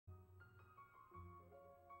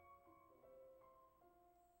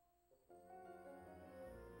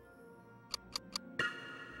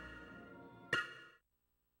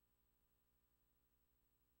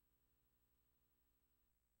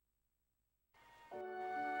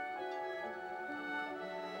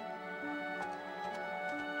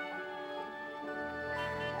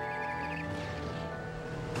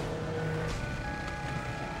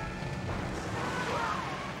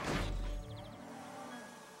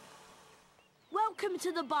Welcome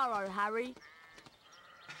to the burrow, Harry.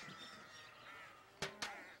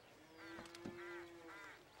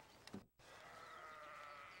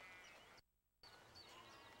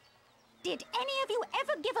 Did any of you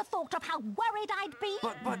ever give a thought of how worried I'd be?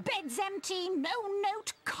 But... Bed's empty, no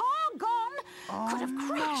note, car gone. Could have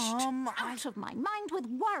crashed. Mum, Out of my mind with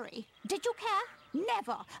worry. Did you care?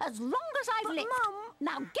 Never. As long as I've lived. Mum...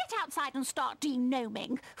 Now get outside and start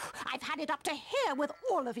denoming. I've had it up to here with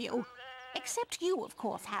all of you. Except you, of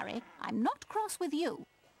course, Harry. I'm not cross with you.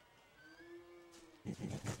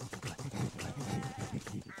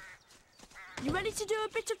 You ready to do a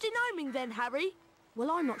bit of denoming then, Harry?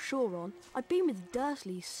 Well, I'm not sure, Ron. I've been with the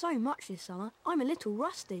Dursleys so much this summer, I'm a little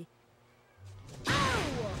rusty. Ow!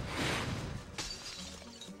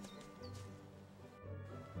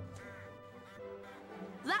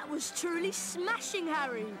 That was truly smashing,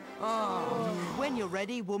 Harry. Oh, when you're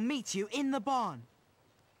ready, we'll meet you in the barn.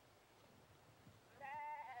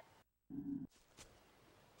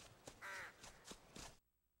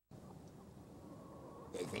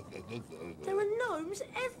 There are gnomes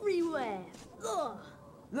everywhere. Ugh.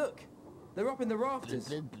 Look, they're up in the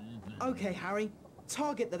rafters. Okay, Harry,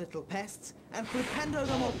 target the little pests and flipendo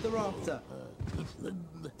them off the rafter.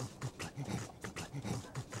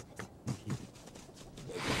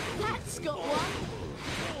 That's got one.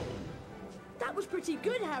 That was pretty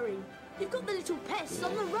good, Harry. You've got the little pests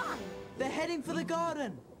on the run. They're heading for the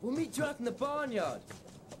garden. We'll meet you out in the barnyard.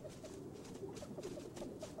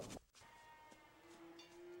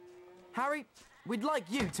 Harry, we'd like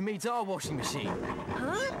you to meet our washing machine.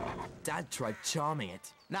 Huh? Dad tried charming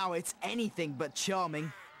it. Now it's anything but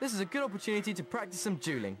charming. This is a good opportunity to practice some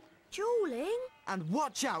dueling. Dueling? And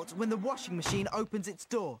watch out when the washing machine opens its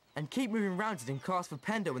door. And keep moving around it and cast for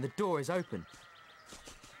Pendo when the door is open.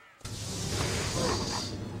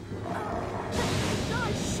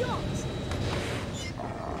 Nice shot!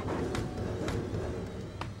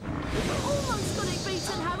 You've almost got it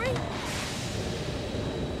beaten, Harry.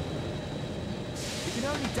 You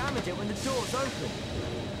can only damage it when the door's open.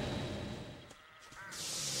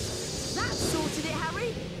 That sorted it,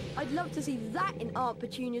 Harry. I'd love to see that in Aunt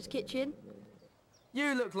Petunia's kitchen.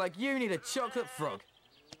 You look like you need a chocolate frog.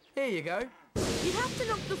 Here you go. You'd have to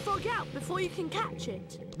knock the frog out before you can catch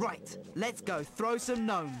it. Right, let's go throw some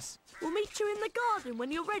gnomes. We'll meet you in the garden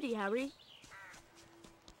when you're ready, Harry.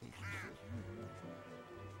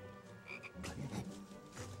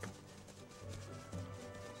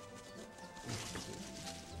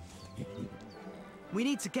 We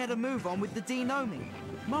need to get a move on with the denoming.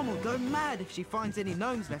 Mum will go mad if she finds any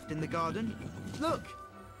gnomes left in the garden. Look,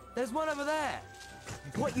 there's one over there.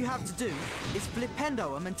 What you have to do is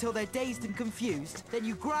flipendo them until they're dazed and confused, then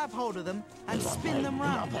you grab hold of them and spin them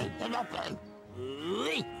round. And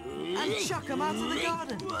chuck them out of the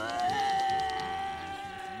garden.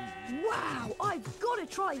 Wow, I've got to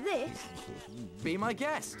try this. Be my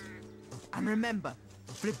guest. And remember,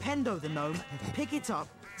 flipendo the gnome, pick it up,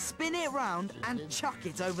 spin it round and chuck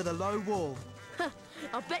it over the low wall.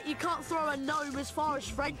 I bet you can't throw a gnome as far as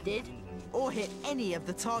Fred did. Or hit any of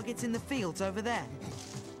the targets in the fields over there.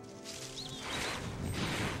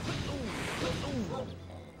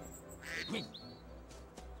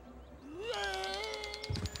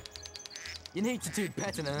 You need to do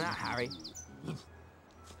better than that, Harry.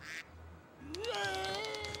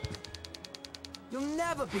 You'll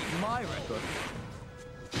never beat my record.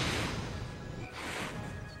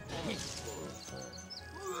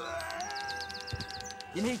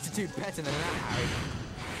 You need to do better than that, Harry.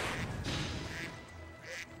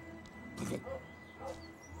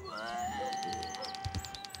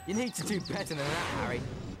 You need to do better than that, Harry.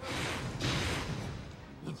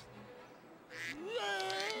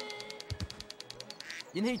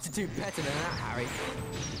 You need to do better than that, Harry.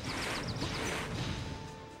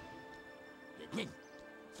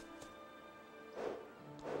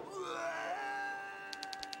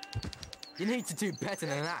 You need to do better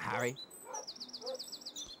than that, Harry.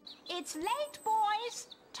 It's late, boys.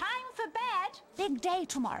 Time for bed. Big day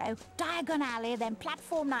tomorrow. Diagon Alley, then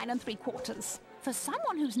platform 9 3/4. For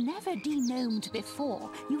someone who's never denomed before,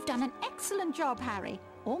 you've done an excellent job, Harry.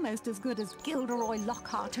 Almost as good as Gilderoy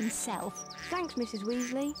Lockhart himself. Thanks, Mrs.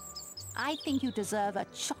 Weasley. I think you deserve a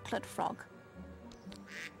chocolate frog.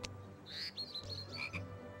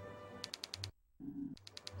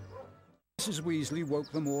 Mrs. Weasley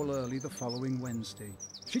woke them all early the following Wednesday.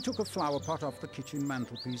 She took a flower pot off the kitchen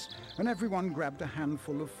mantelpiece, and everyone grabbed a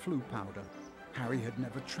handful of flue powder. Harry had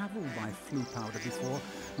never travelled by flue powder before,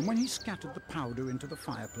 and when he scattered the powder into the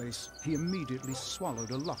fireplace, he immediately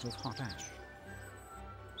swallowed a lot of hot ash.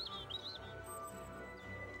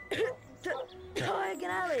 Try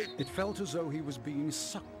digging alley. It felt as though he was being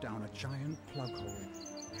sucked down a giant plug hole.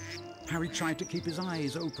 Harry tried to keep his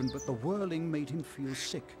eyes open, but the whirling made him feel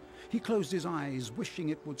sick. He closed his eyes, wishing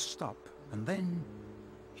it would stop, and then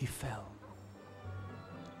he fell.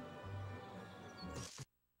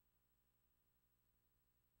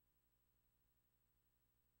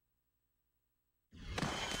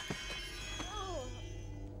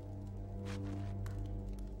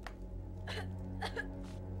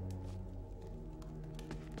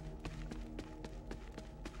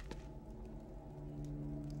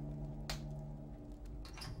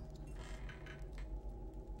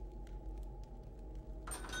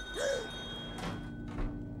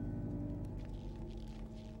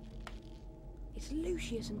 It's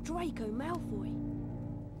Lucius and Draco Malfoy.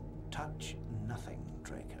 Touch nothing,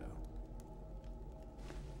 Draco.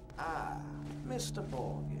 Ah, Mr.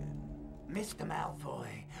 Borgin. Mr.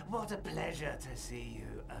 Malfoy, what a pleasure to see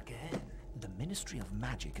you again. The Ministry of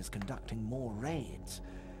Magic is conducting more raids,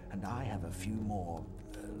 and I have a few more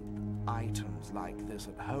items like this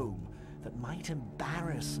at home that might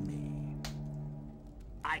embarrass me.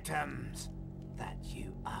 Items that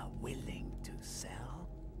you are willing to sell?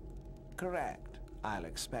 Correct. I'll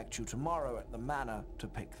expect you tomorrow at the manor to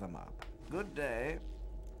pick them up. Good day.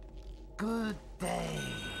 Good day,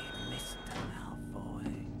 Mr.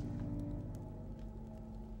 Malfoy.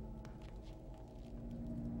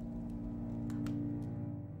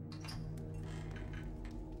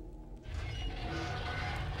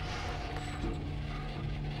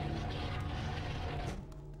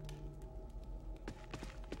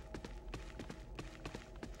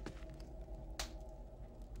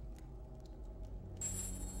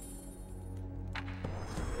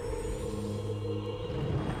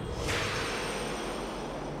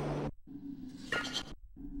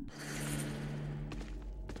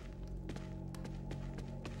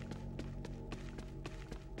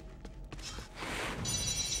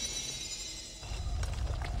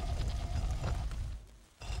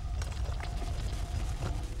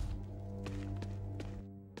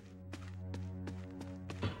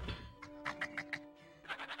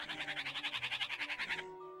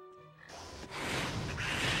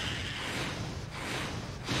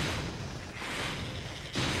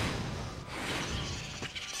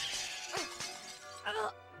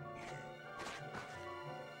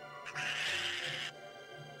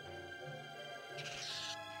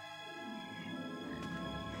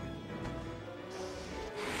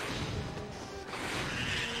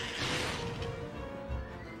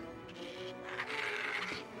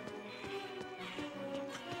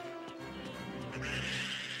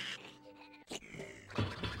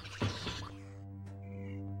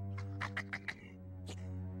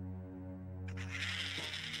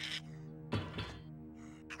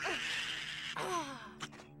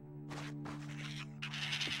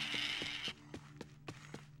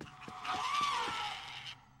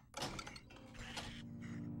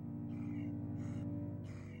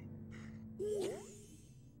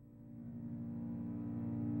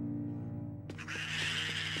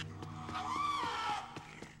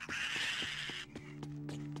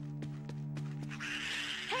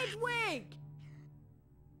 Hedwig!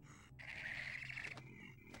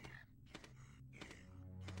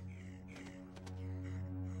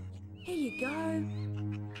 Here you go.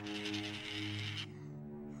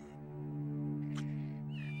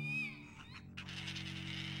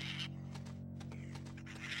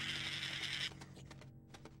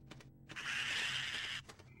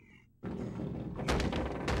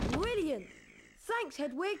 Brilliant! Thanks,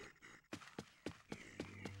 Hedwig.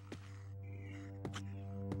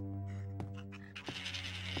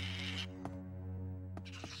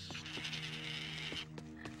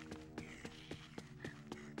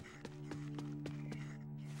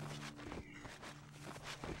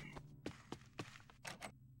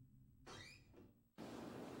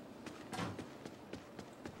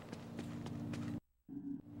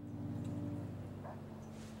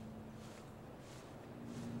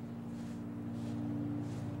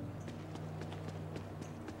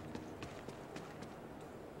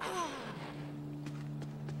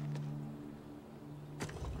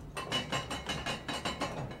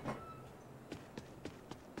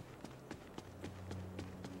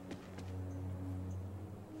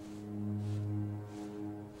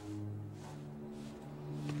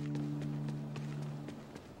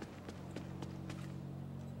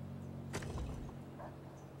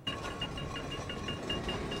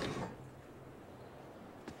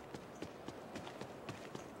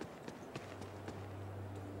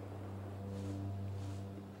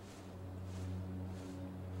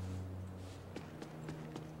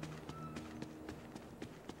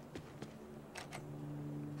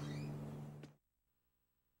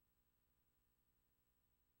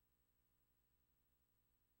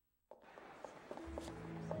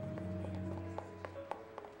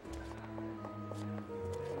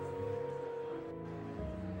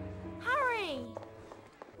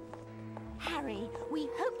 Harry. We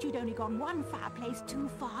hoped you'd only gone one fireplace too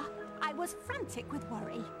far. I was frantic with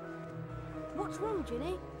worry. What's wrong,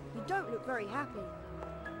 Ginny? You don't look very happy.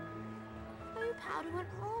 Blue powder went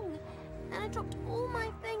wrong, and I dropped all my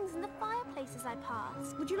things in the fireplaces I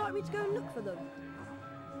passed. Would you like me to go and look for them?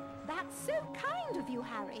 That's so kind of you,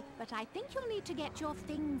 Harry, but I think you'll need to get your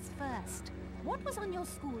things first. What was on your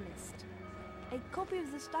school list? A copy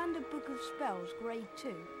of the Standard Book of Spells, Grade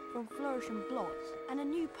 2, from Flourish and Blots, and a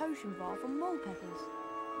new potion vial from Molepeppers.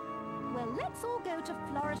 Well, let's all go to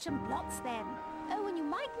Flourish and Blots then. Oh, and you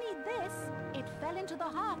might need this. It fell into the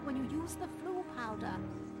heart when you used the flu powder.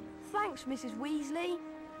 Thanks, Mrs. Weasley.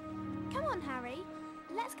 Come on, Harry.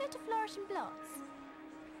 Let's go to Flourish and Blots.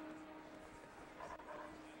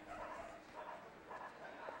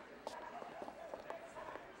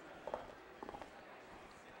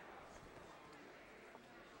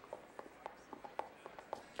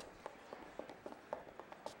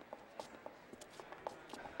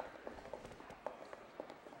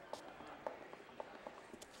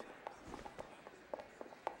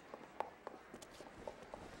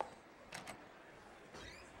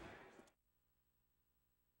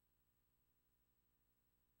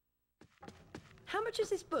 How much is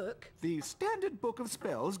this book? The Standard Book of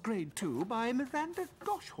Spells, Grade 2, by Miranda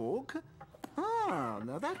Goshawk. Ah,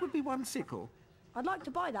 now that would be one sickle. I'd like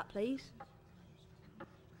to buy that, please.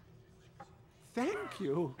 Thank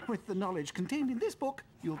you. With the knowledge contained in this book,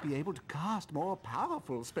 you'll be able to cast more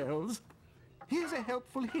powerful spells. Here's a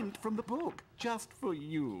helpful hint from the book, just for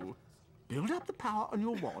you. Build up the power on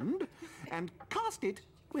your wand and cast it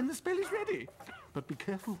when the spell is ready. But be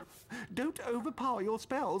careful. Don't overpower your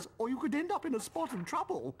spells, or you could end up in a spot of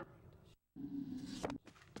trouble.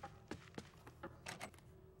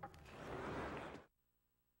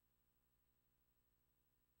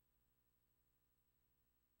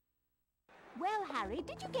 Well, Harry,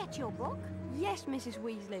 did you get your book? Yes, Mrs.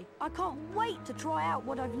 Weasley. I can't wait to try out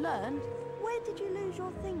what I've learned. Where did you lose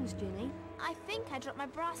your things, Ginny? I think I dropped my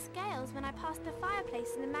brass scales when I passed the fireplace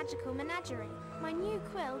in the magical menagerie. My new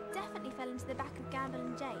quill definitely fell into the back of Gamble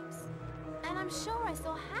and Japes. And I'm sure I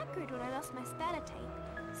saw Hagrid when I lost my speller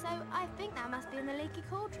tape. So I think that must be in the leaky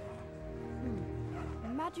cauldron.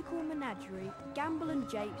 Magical Menagerie, Gamble and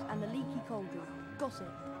Japes, and the Leaky Cauldron. Got it.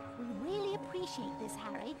 We really appreciate this,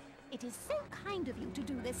 Harry. It is so kind of you to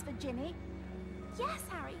do this for Ginny. Yes,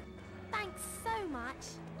 Harry. Thanks so much.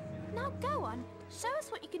 Now go on. Show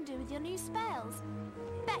us what you can do with your new spells.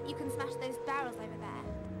 Bet you can smash those barrels over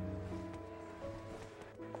there.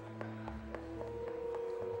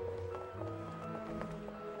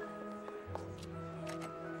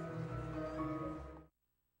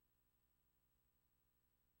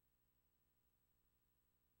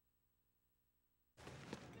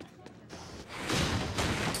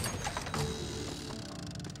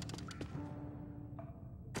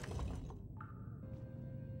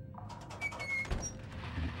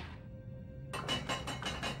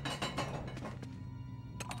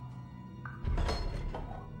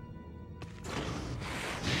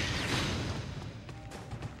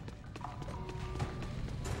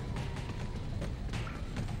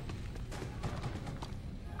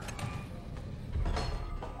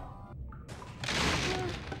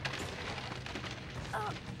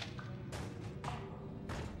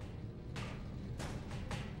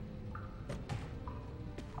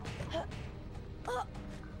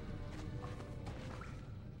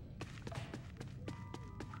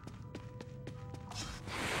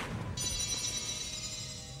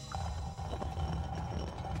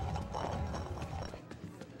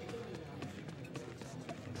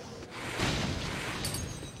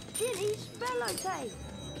 Ginny's spello tape!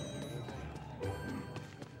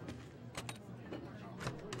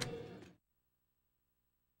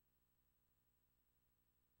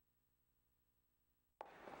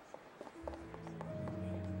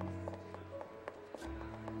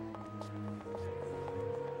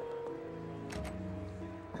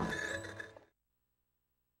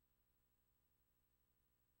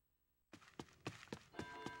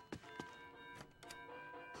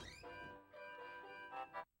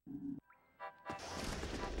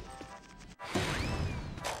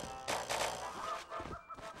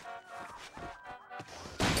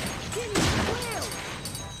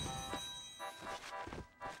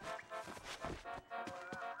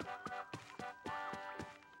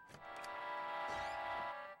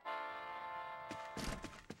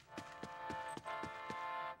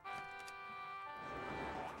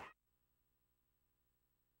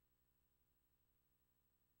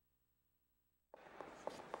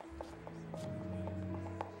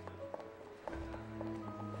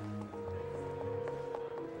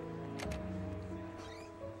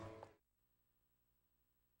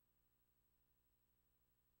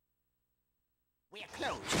 We're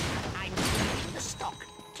closed. I'm cleaning the stock.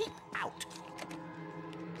 Keep out.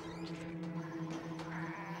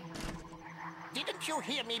 Didn't you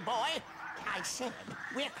hear me, boy? I said,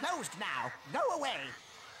 we're closed now. Go away.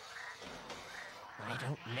 I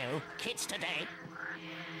don't know kids today.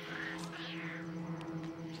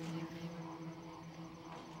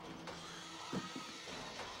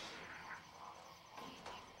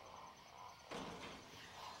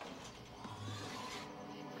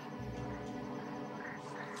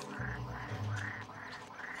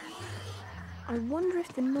 I wonder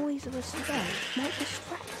if the noise of a spell might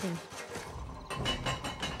distract him.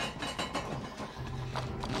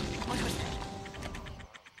 What was that?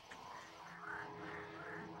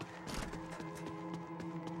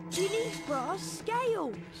 Ginny's brass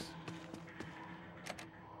scales!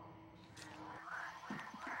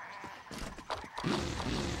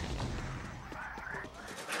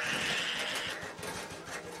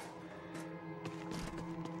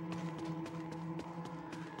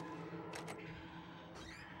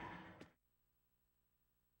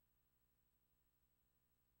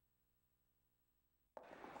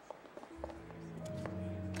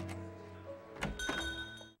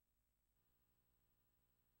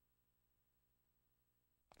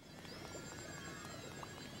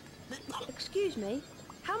 Excuse me,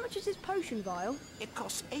 how much is this potion vial? It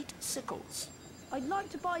costs 8 sickles. I'd like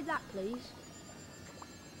to buy that, please.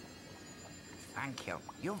 Thank you.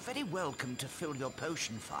 You're very welcome to fill your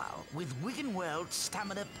potion vial with Wiggenweld's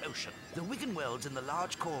Stamina Potion. The Wiggenweld's in the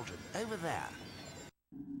large cauldron, over there.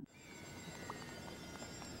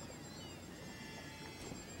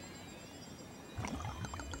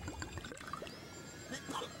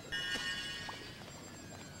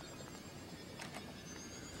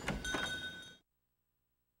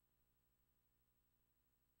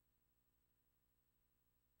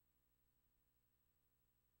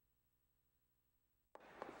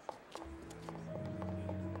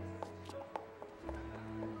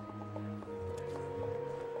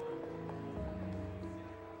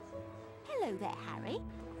 Hello there, Harry.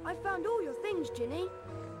 I found all your things, Ginny.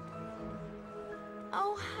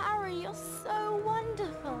 Oh, Harry, you're so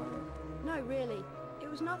wonderful. No, really, it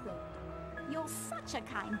was nothing. You're such a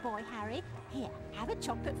kind boy, Harry. Here, have a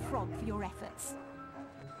chocolate frog for your efforts.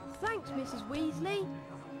 Thanks, Mrs. Weasley.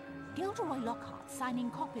 Gilderoy Lockhart's signing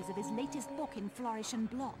copies of his latest book in Flourish and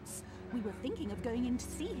Blots. We were thinking of going in to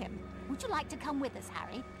see him. Would you like to come with us,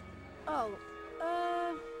 Harry? Oh,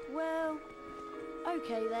 well,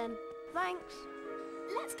 okay then. Thanks.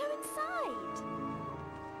 Let's go inside.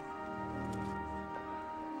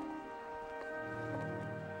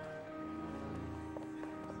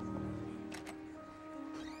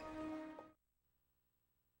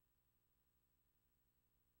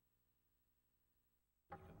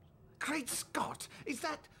 Great Scott! Is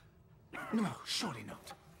that... No, surely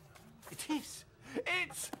not. It is.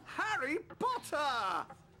 It's Harry Potter!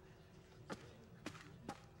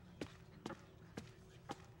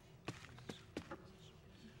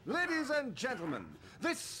 Ladies and gentlemen,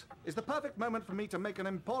 this is the perfect moment for me to make an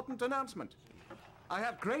important announcement. I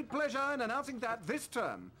have great pleasure in announcing that this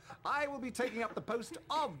term, I will be taking up the post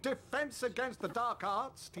of Defense Against the Dark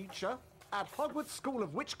Arts teacher at Hogwarts School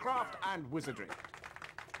of Witchcraft and Wizardry.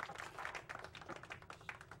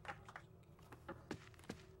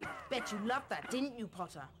 Bet you loved that, didn't you,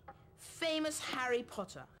 Potter? Famous Harry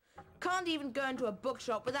Potter. Can't even go into a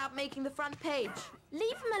bookshop without making the front page.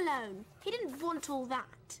 Leave him alone. He didn't want all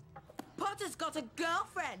that. Potter's got a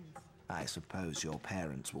girlfriend. I suppose your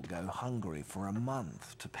parents will go hungry for a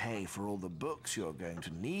month to pay for all the books you're going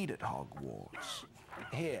to need at Hogwarts.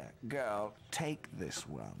 Here, girl, take this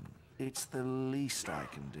one. It's the least I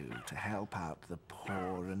can do to help out the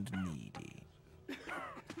poor and needy.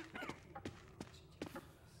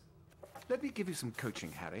 Let me give you some coaching,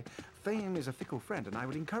 Harry. Fame is a fickle friend, and I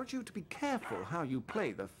would encourage you to be careful how you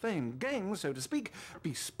play the fame game, so to speak.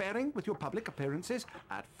 Be sparing with your public appearances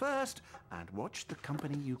at first, and watch the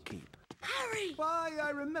company you keep. Harry! Why,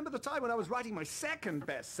 I remember the time when I was writing my second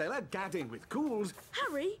bestseller, Gadding with Ghouls.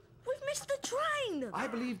 Harry, we've missed the train! I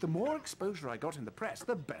believe the more exposure I got in the press,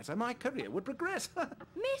 the better my career would progress.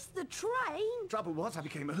 Missed the train? Trouble was, I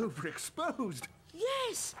became overexposed.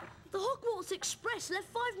 Yes! The Hogwarts Express left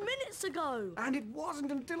 5 minutes ago! And it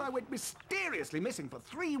wasn't until I went mysteriously missing for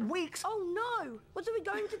 3 weeks. Oh no! What are we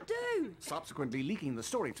going to do? Subsequently leaking the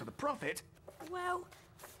story to the Prophet. Well,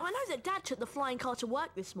 I know that Dad took the flying car to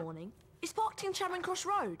work this morning. It's parked in Charing Cross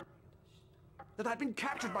Road. That I'd been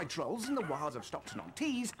captured by trolls in the wilds of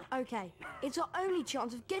Stockton-on-Tees. Okay, it's our only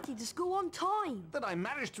chance of getting to school on time. That I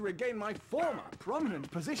managed to regain my former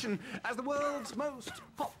prominent position as the world's most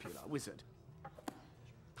popular wizard.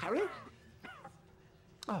 Harry?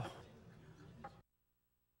 Oh.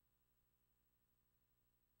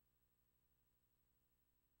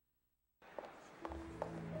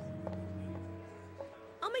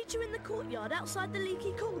 I'll meet you in the courtyard outside the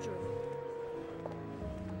leaky cauldron.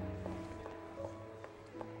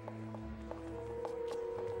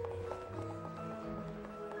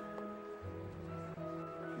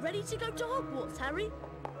 Ready to go to Hogwarts, Harry?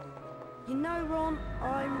 You know, Ron,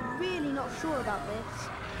 I'm really not sure about this.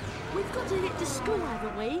 We've got to get to school,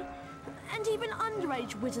 haven't we? And even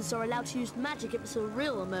underage wizards are allowed to use magic if it's a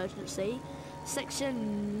real emergency.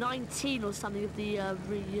 Section 19 or something of the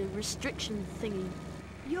restriction thingy.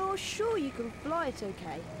 You're sure you can fly it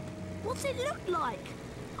okay? What's it look like?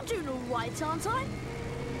 I'm doing all right, aren't I?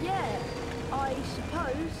 Yeah, I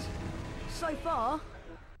suppose. So far.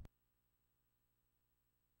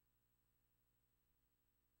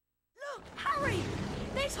 Look, Harry!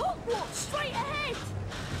 There's Hogwarts straight ahead!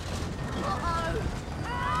 Uh-oh!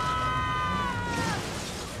 Ah!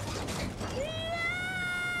 Yeah!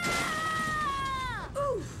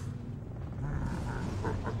 Oof!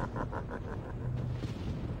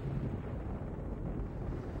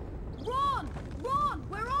 Ron! Ron!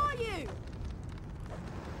 Where are you?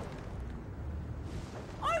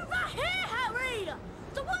 Over here, Harry!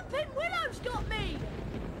 The Whooping Willow's got me!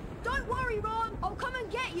 Don't worry, Ron. I'll come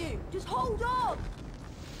and get you. Just hold on.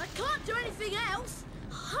 I can't do anything else.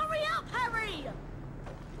 Hurry up, Harry!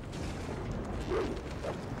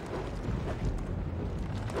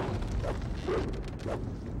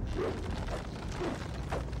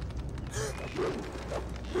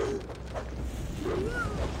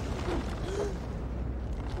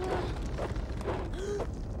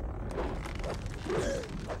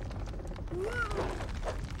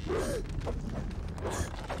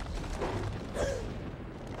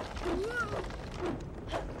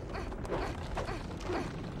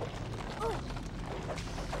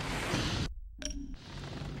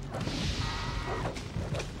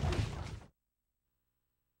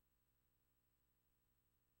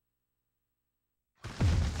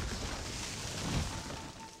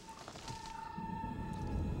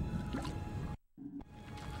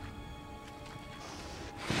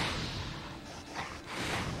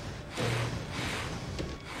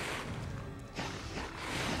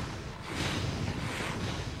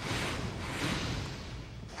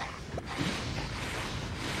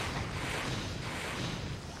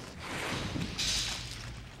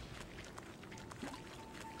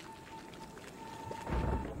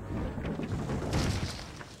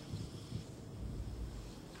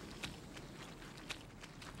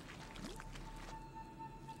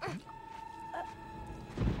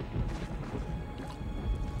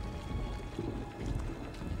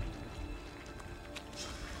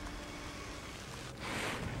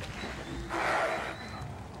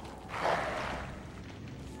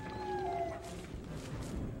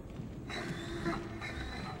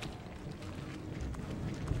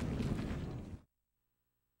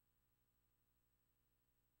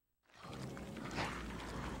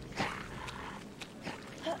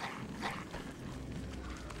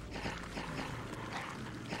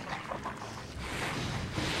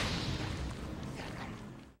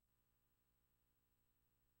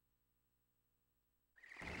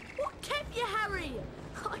 You, Harry!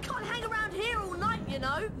 I can't hang around here all night, you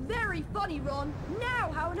know. Very funny, Ron. Now,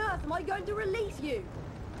 how on earth am I going to release you?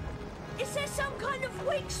 Is there some kind of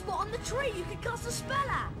weak spot on the tree you could cast a spell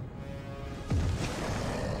at?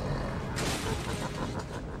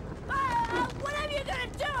 Whatever you're going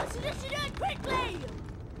to do, I suggest you do it quickly!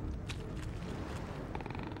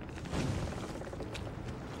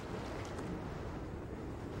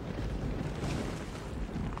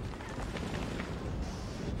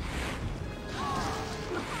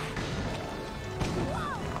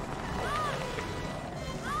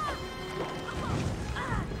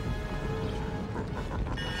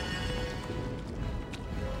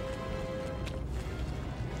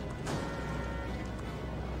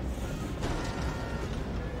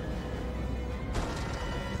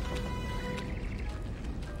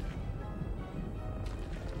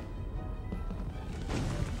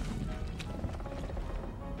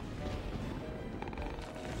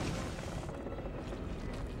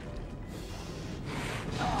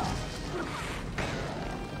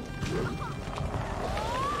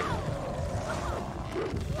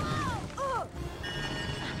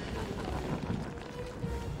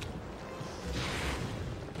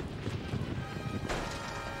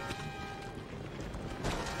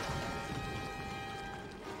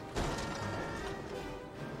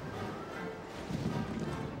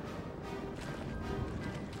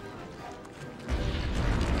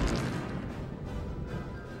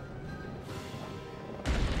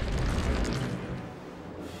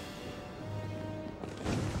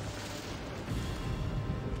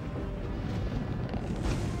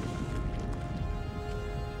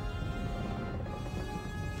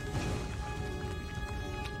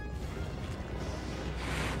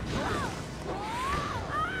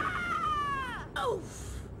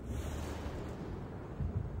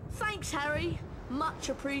 Thanks, Harry. Much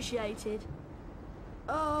appreciated.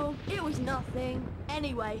 Oh, it was nothing.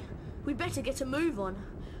 Anyway, we'd better get a move on.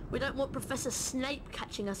 We don't want Professor Snape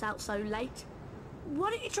catching us out so late. Why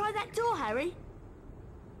don't you try that door, Harry?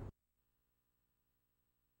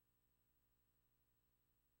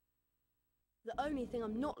 The only thing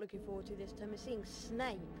I'm not looking forward to this term is seeing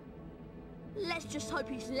Snape. Let's just hope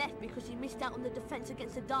he's left because he missed out on the Defence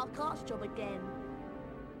Against the Dark Arts job again.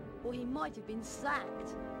 Or he might have been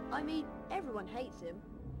sacked. I mean, everyone hates him.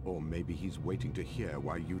 Or maybe he's waiting to hear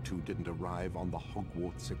why you two didn't arrive on the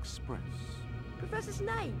Hogwarts Express. Professor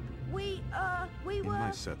Snape, we were... In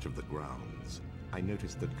my search of the grounds, I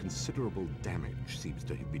noticed that considerable damage seems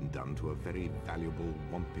to have been done to a very valuable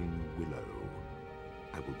Whomping Willow.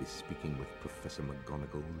 I will be speaking with Professor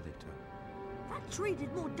McGonagall later. That tree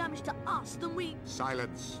did more damage to us than we...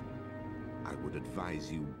 Silence! I would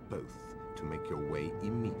advise you both to make your way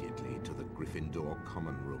immediately to the Gryffindor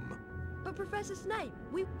Common Room. But Professor Snape,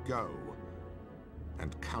 we... Go,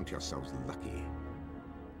 and count yourselves lucky.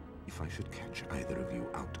 If I should catch either of you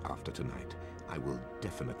out after tonight, I will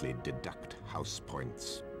definitely deduct house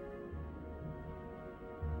points.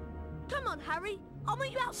 Come on, Harry. I'll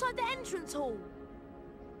meet you outside the entrance hall.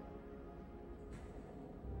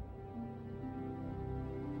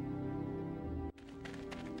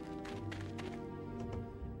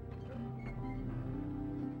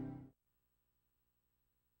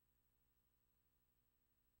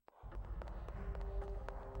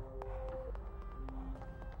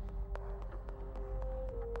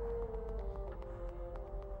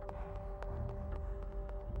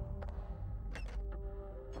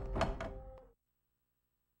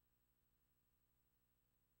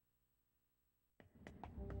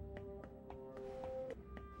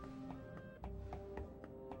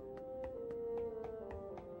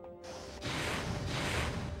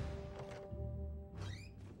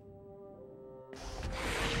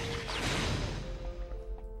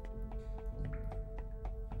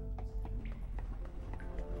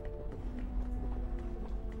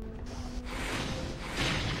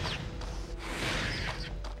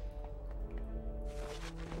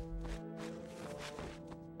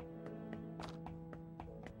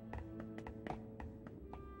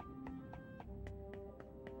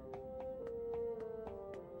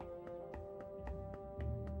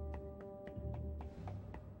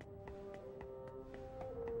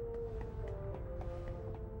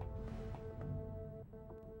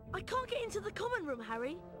 I can't get into the common room,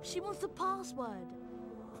 Harry. She wants the password.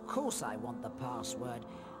 Of course I want the password.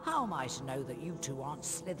 How am I to know that you two aren't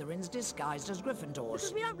Slytherins disguised as Gryffindors?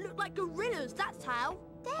 Because we don't look like gorillas, that's how.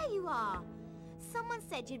 There you are. Someone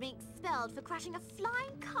said you'd been expelled for crashing a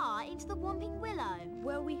flying car into the Whomping Willow.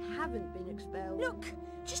 Well, we haven't been expelled. Look,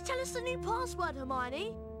 just tell us the new password,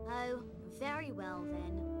 Hermione. Oh, very well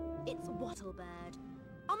then. It's Wattlebird.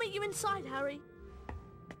 I'll meet you inside, Harry.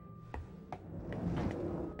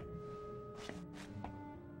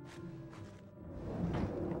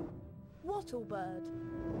 Wattlebird.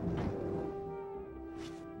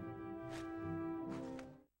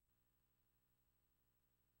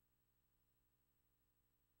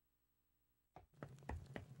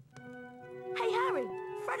 Hey Harry,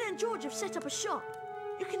 Fred and George have set up a shop.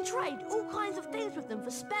 You can trade all kinds of things with them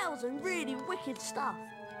for spells and really wicked stuff.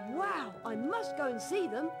 Wow, I must go and see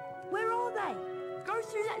them. Where are they? Go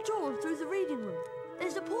through that door and through the reading room.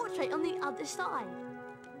 There's a portrait on the other side.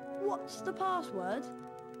 What's the password?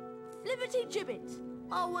 Liberty Gibbet.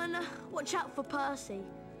 Oh, and watch out for Percy.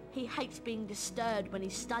 He hates being disturbed when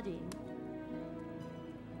he's studying.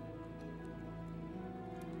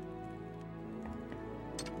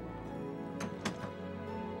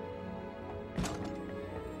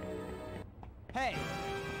 Hey!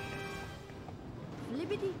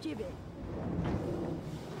 Liberty Gibbet.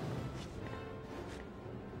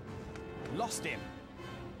 Lost him.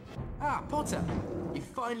 Ah, Potter! You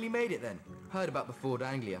finally made it then. Heard about the Ford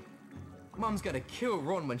Anglia. Mum's gonna kill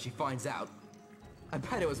Ron when she finds out. I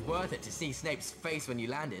bet it was worth it to see Snape's face when you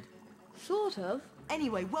landed. Sort of.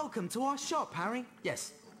 Anyway, welcome to our shop, Harry.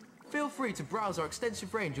 Yes. Feel free to browse our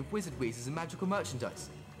extensive range of wizard weezers and magical merchandise.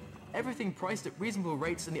 Everything priced at reasonable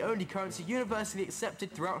rates and the only currency universally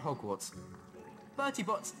accepted throughout Hogwarts. 30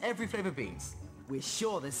 bots, every flavour beans. We're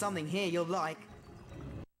sure there's something here you'll like.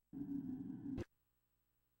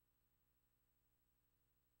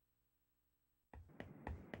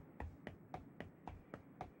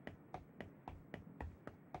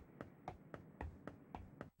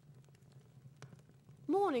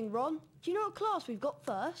 Morning, Ron. Do you know what class we've got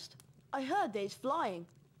first? I heard there's flying.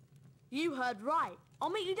 You heard right. I'll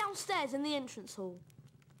meet you downstairs in the entrance hall.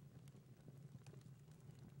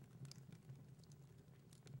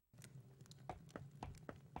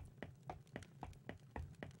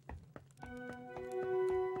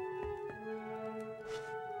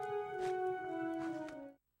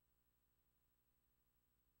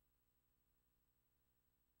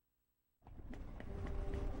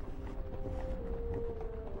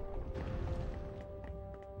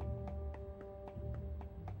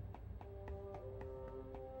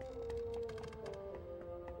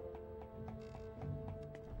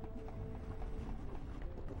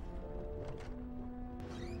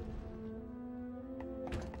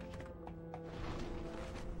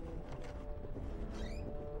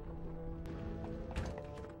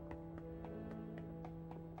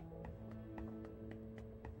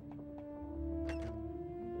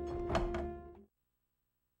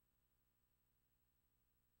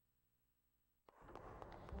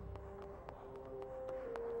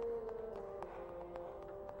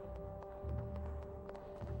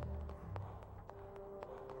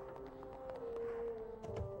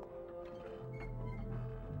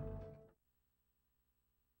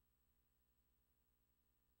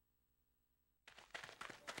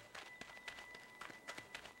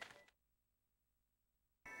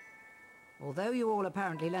 Although you all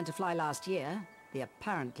apparently learned to fly last year, the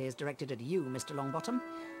apparently is directed at you, Mr. Longbottom,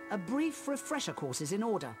 a brief refresher course is in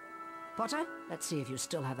order. Potter, let's see if you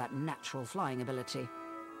still have that natural flying ability.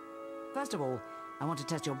 First of all, I want to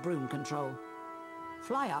test your broom control.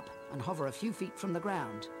 Fly up and hover a few feet from the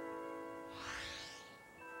ground.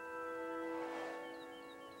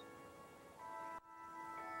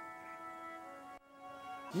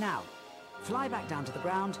 Now, fly back down to the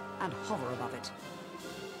ground and hover above it.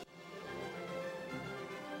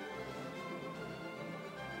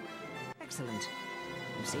 Excellent.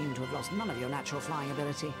 You seem to have lost none of your natural flying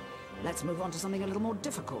ability. Let's move on to something a little more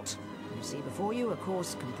difficult. You see before you a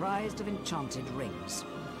course comprised of enchanted rings.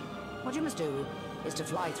 What you must do is to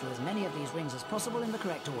fly through as many of these rings as possible in the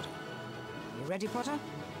correct order. You ready, Potter?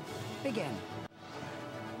 Begin.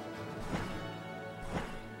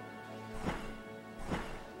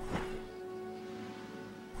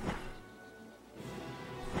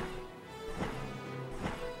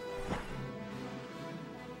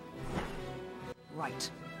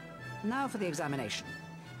 Right. Now for the examination,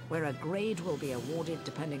 where a grade will be awarded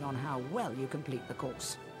depending on how well you complete the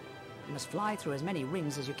course. You must fly through as many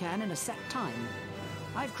rings as you can in a set time.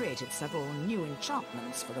 I've created several new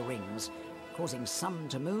enchantments for the rings, causing some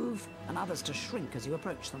to move and others to shrink as you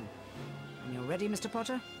approach them. When you're ready, Mr.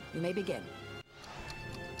 Potter, you may begin.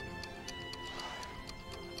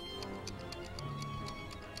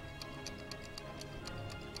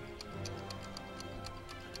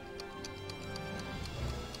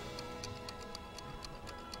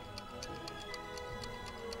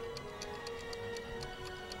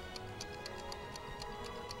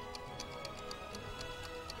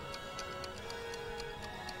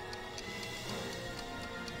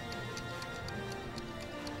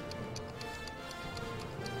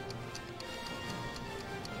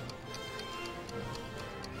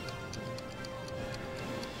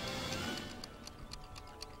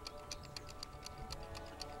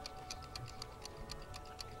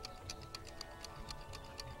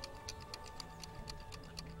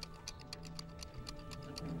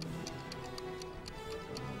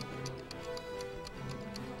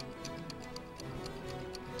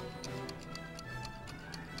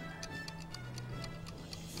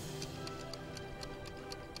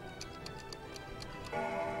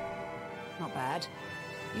 Not bad.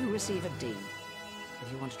 You receive a D.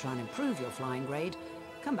 If you want to try and improve your flying grade,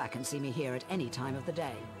 come back and see me here at any time of the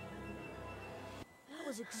day. That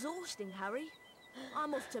was exhausting, Harry.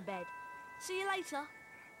 I'm off to bed. See you later.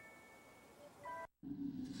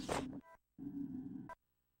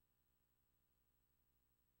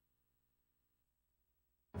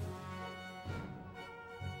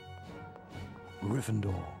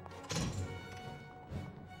 Gryffindor.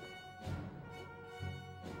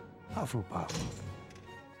 Hufflepuff.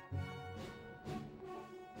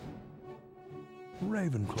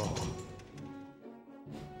 Ravenclaw.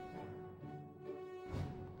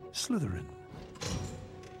 Slytherin.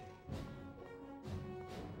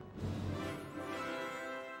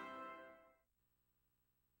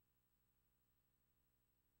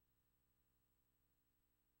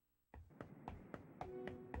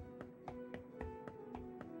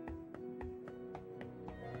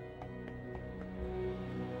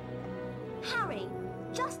 Harry,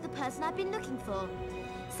 just the person I've been looking for.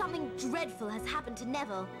 Something dreadful has happened to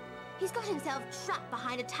Neville. He's got himself trapped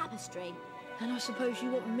behind a tapestry. And I suppose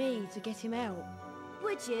you want me to get him out?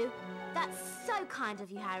 Would you? That's so kind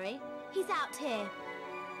of you, Harry. He's out here.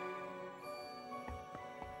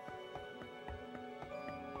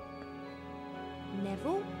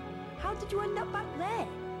 Neville? How did you end up back there?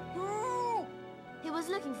 He was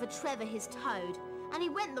looking for Trevor, his toad, and he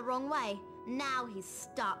went the wrong way. Now he's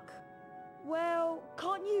stuck. Well,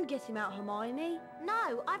 can't you get him out, Hermione?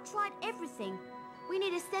 No, I've tried everything. We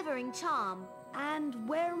need a severing charm. And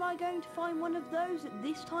where am I going to find one of those at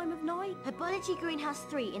this time of night? Herbology Greenhouse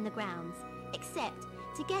 3 in the grounds. Except,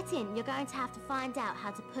 to get in, you're going to have to find out how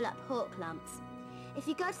to pull up Horklumps. If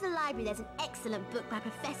you go to the library, there's an excellent book by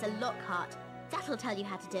Professor Lockhart. That'll tell you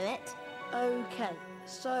how to do it. Okay,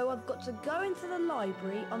 so I've got to go into the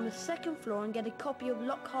library on the second floor and get a copy of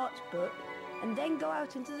Lockhart's book, and then go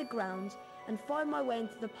out into the grounds and find my way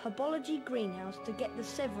into the Herbology Greenhouse to get the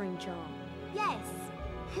severing charm. Yes.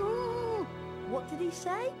 What did he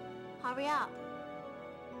say? Hurry up.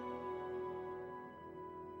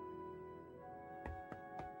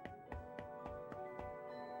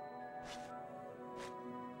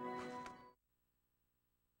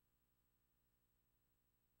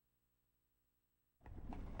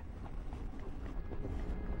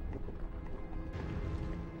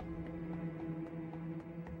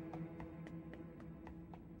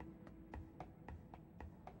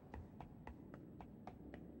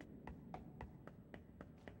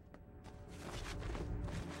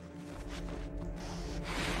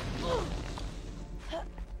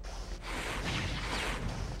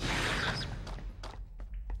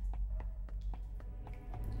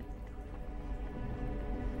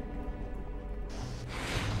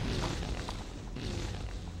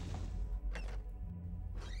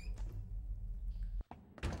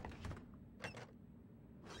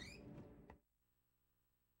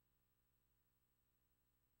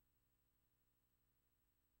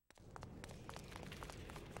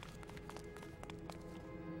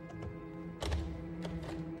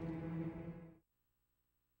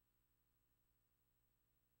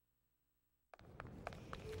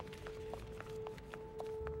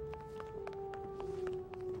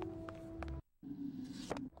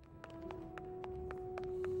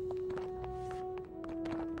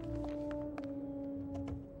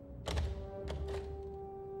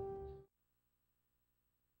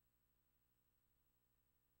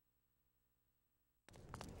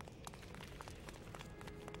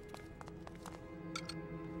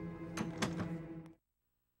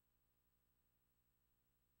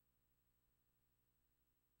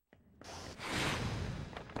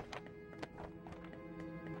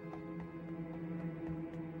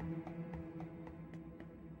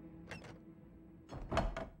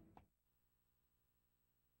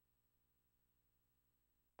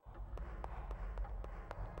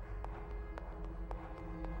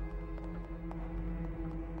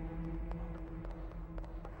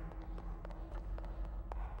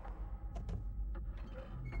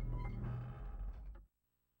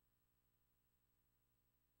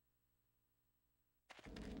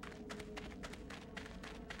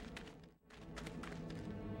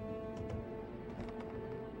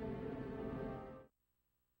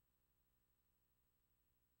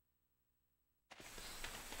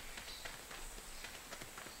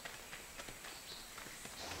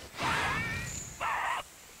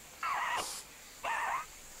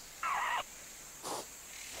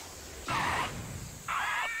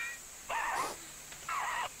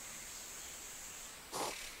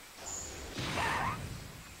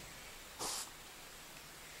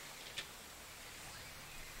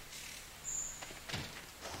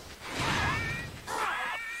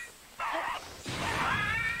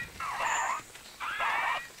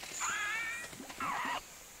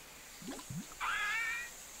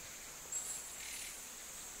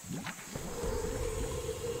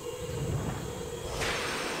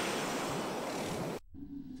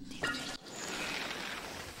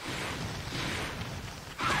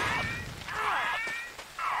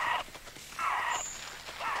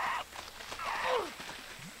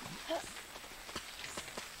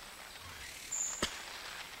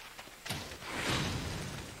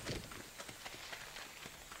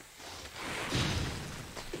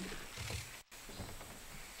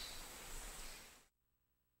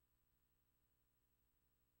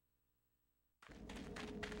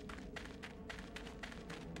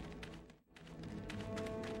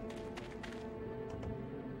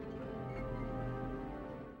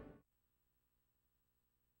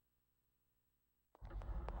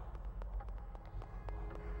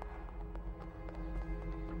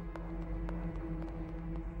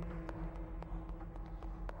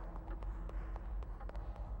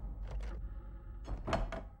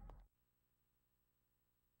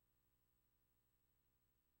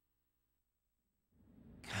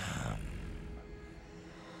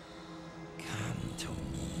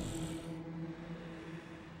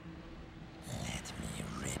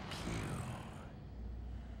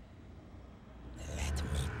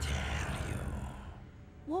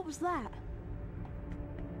 was that?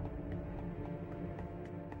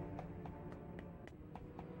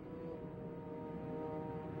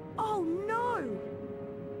 Oh no!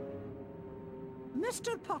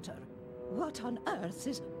 Mr. Potter, what on earth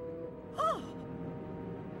is... Oh!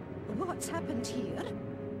 What's happened here?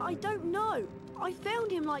 I don't know. I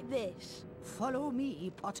found him like this. Follow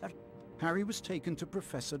me, Potter. Harry was taken to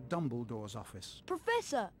Professor Dumbledore's office.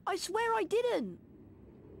 Professor, I swear I didn't.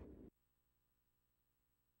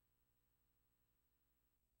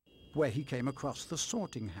 Where he came across the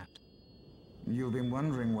Sorting Hat. You've been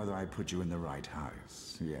wondering whether I put you in the right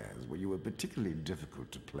house. Yes, well, you were particularly difficult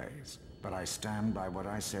to place. But I stand by what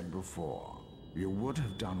I said before. You would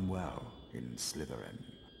have done well in Slytherin.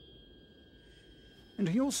 And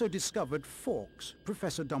he also discovered Fawkes,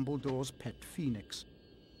 Professor Dumbledore's pet phoenix.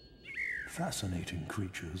 Fascinating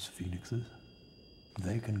creatures, phoenixes.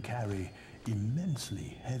 They can carry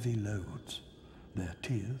immensely heavy loads. Their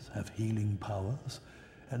tears have healing powers,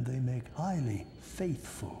 and they make highly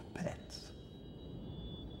faithful pets.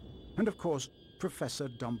 And of course, Professor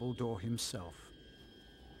Dumbledore himself.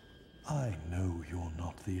 I know you're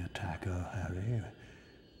not the attacker, Harry,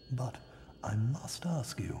 but I must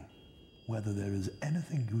ask you whether there is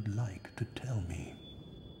anything you'd like to tell me.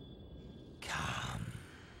 Come.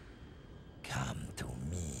 Come to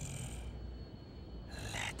me.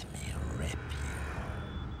 Let me rip you.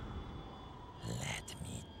 Let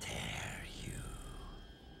me tear you.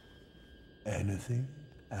 Anything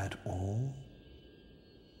at all?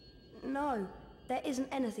 No, there isn't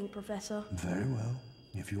anything, Professor. Very well,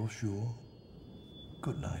 if you're sure.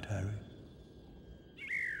 Good night, Harry.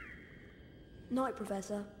 Night,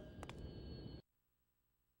 Professor.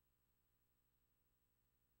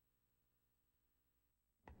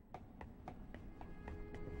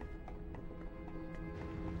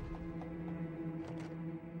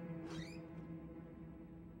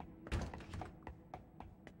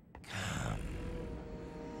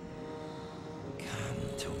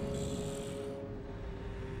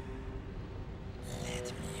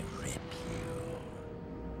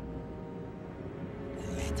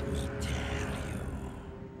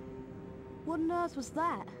 What on earth was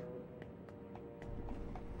that?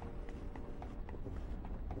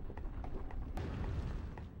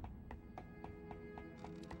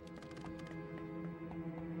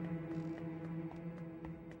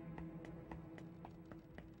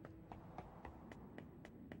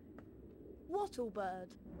 Wattlebird.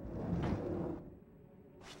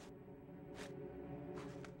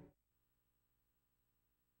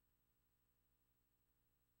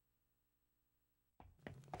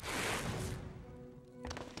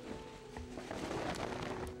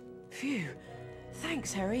 Phew.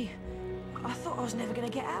 Thanks, Harry. I thought I was never going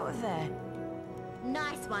to get out of there.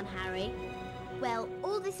 Nice one, Harry. Well,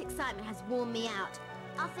 all this excitement has worn me out.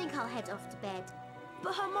 I think I'll head off to bed.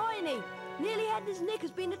 But Hermione! Nearly Hedley's Nick has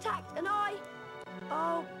been attacked and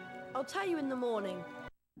I'll tell you in the morning.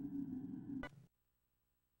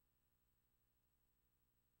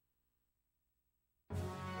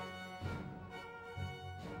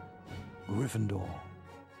 Gryffindor.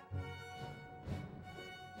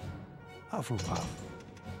 Hufflepuff.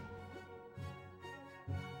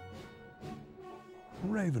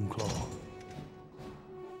 Ravenclaw.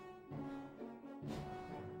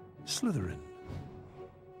 Slytherin.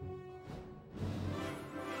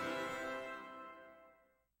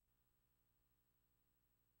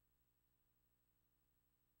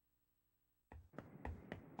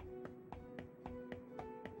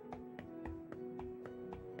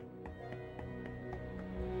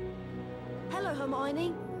 Hello,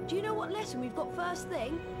 Hermione. Do you know what lesson we've got first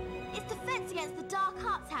thing? It's Defense Against the Dark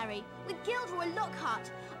Arts, Harry, with Gilderoy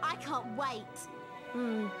Lockhart. I can't wait.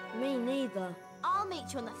 Me neither. I'll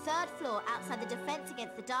meet you on the 3rd floor outside the Defense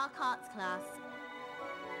Against the Dark Arts class.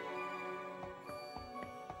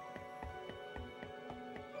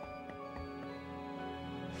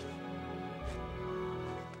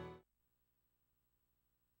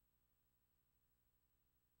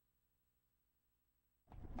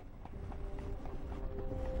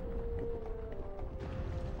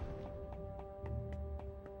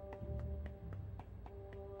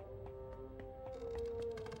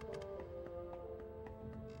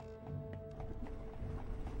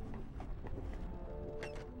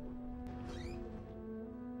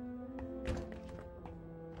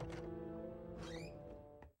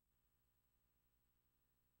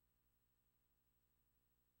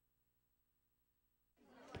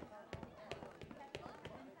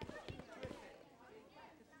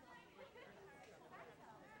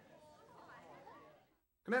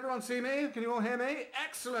 Can everyone see me? Can you all hear me?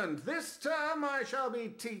 Excellent. This term I shall be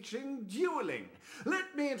teaching dueling.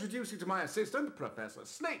 Let me introduce you to my assistant, Professor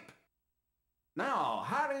Snape. Now,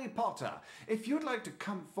 Harry Potter, if you'd like to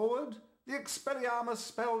come forward, the Expelliarmus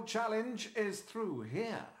spell challenge is through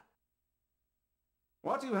here.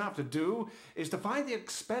 What you have to do is to find the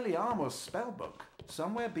Expelliarmus spellbook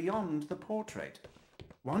somewhere beyond the portrait.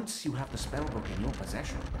 Once you have the spellbook in your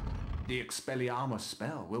possession, the Expelliarmus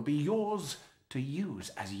spell will be yours to use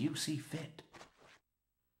as you see fit.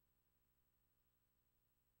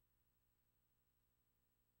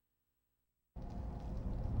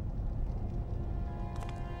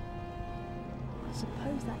 I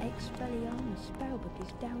suppose that Expelliarmus spellbook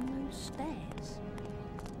is down those stairs.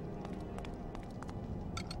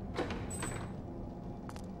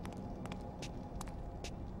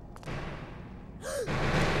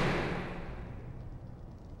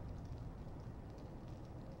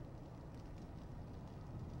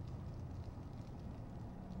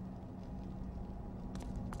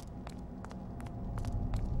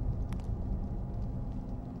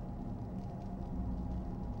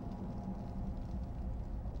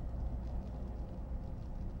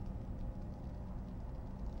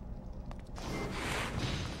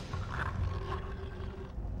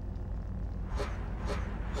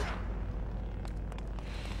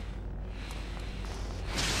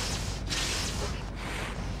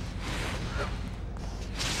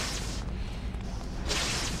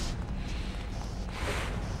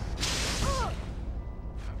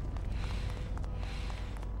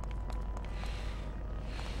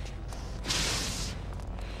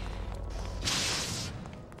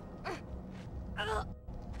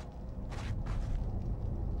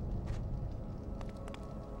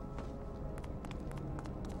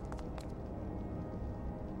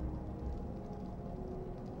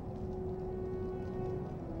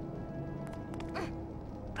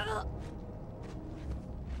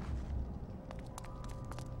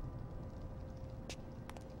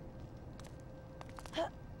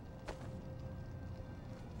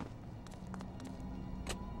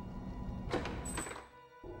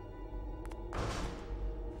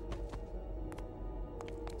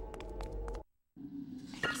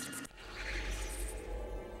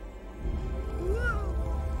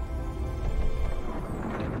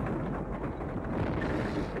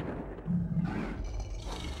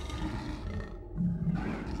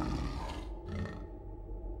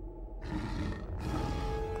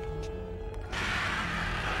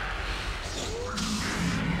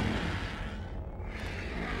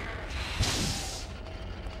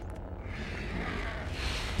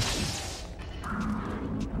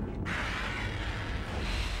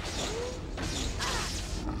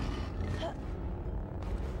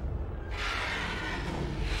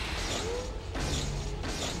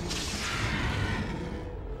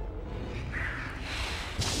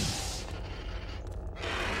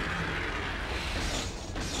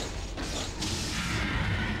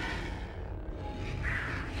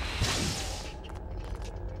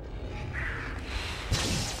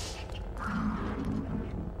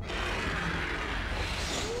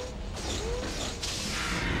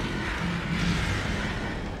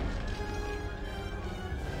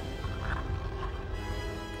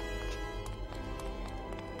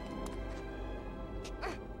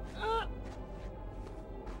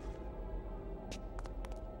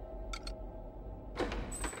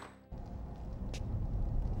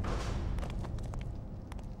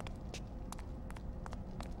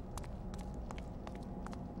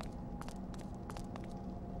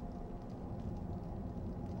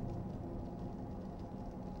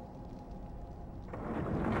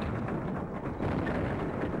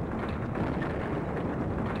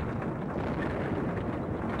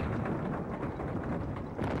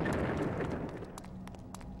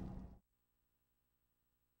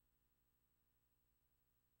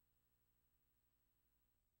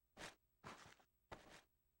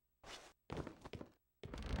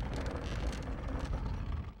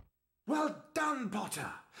 Well done,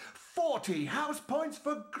 Potter! 40 house points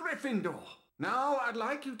for Gryffindor! Now I'd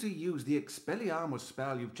like you to use the Expelliarmus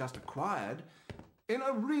spell you've just acquired in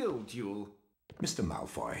a real duel. Mr.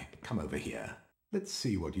 Malfoy, come over here. Let's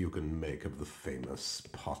see what you can make of the famous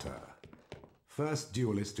Potter. First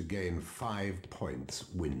duelist to gain 5 points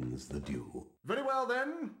wins the duel. Very well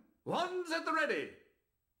then. One's at the ready.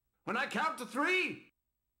 When I count to 3...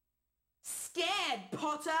 Scared,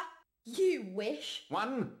 Potter? You wish.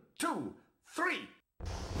 1, 2, 3.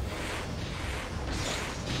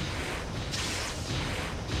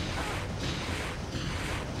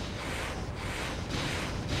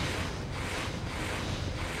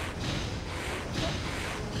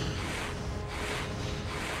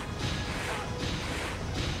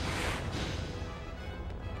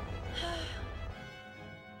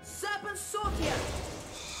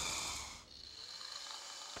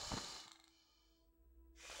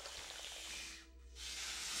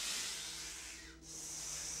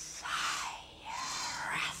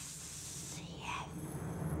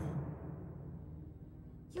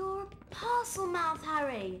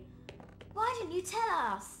 Harry. Why didn't you tell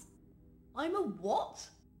us? I'm a what?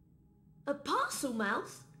 A parcel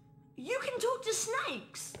mouse? You can talk to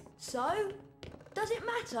snakes. So, does it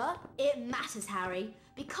matter? It matters, Harry,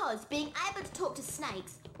 because being able to talk to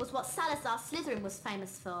snakes was what Salazar Slytherin was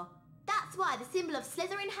famous for. That's why the symbol of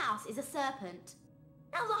Slytherin House is a serpent.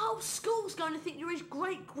 Now the whole school's going to think you're his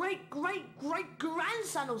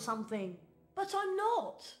great-great-great-great-grandson or something. But I'm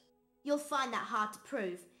not. You'll find that hard to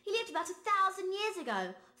prove. He lived about 1,000 years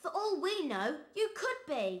ago. For all we know, you could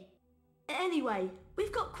be. Anyway,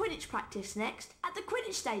 we've got Quidditch practice next at the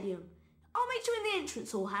Quidditch Stadium. I'll meet you in the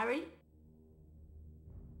entrance hall, Harry.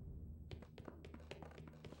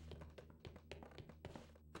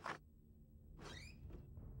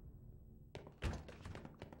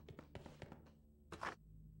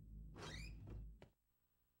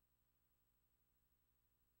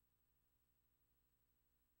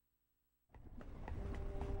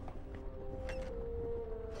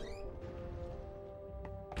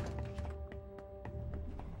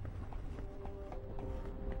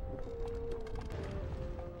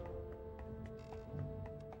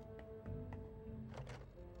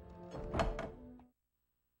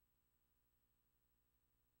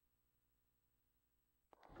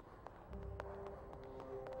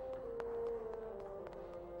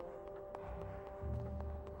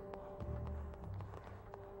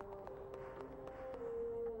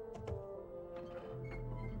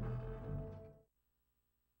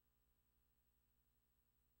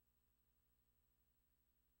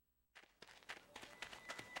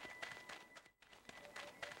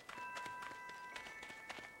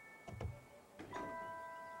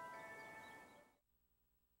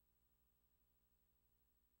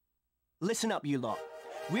 Listen up, you lot.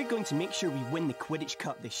 We're going to make sure we win the Quidditch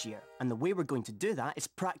Cup this year, and the way we're going to do that is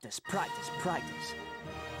practice, practice, practice.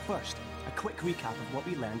 First, a quick recap of what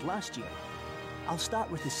we learned last year. I'll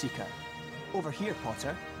start with the Seeker. Over here,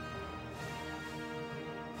 Potter.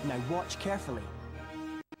 Now watch carefully.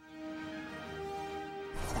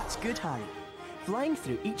 That's good, Harry. Flying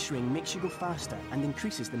through each ring makes you go faster and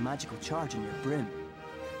increases the magical charge in your broom.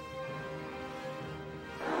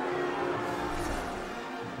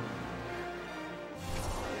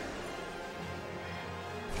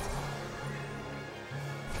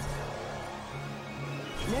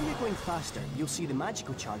 Now you're going faster, you'll see the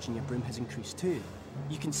magical charge in your broom has increased too.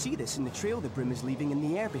 You can see this in the trail the broom is leaving in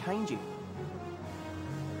the air behind you.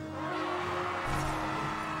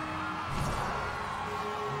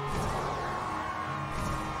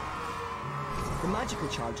 The magical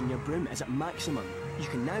charge in your broom is at maximum. You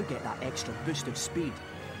can now get that extra boost of speed.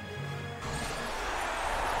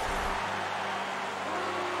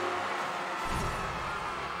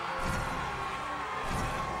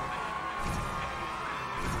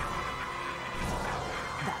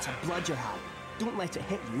 That's a bludger, Harry. Don't let it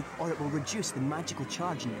hit you, or it will reduce the magical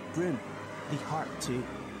charge in your broom. The heart, too.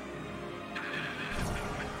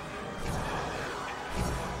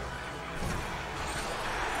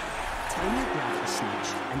 Time you grab the snitch,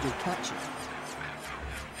 and you'll catch it.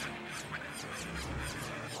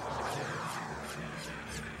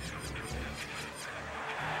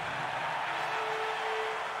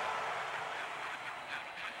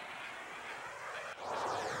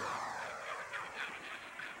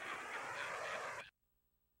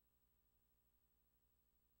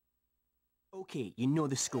 Okay, you know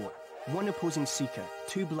the score. 1 opposing Seeker,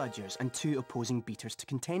 2 Bludgers, and 2 opposing Beaters to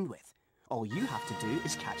contend with. All you have to do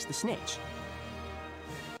is catch the snitch.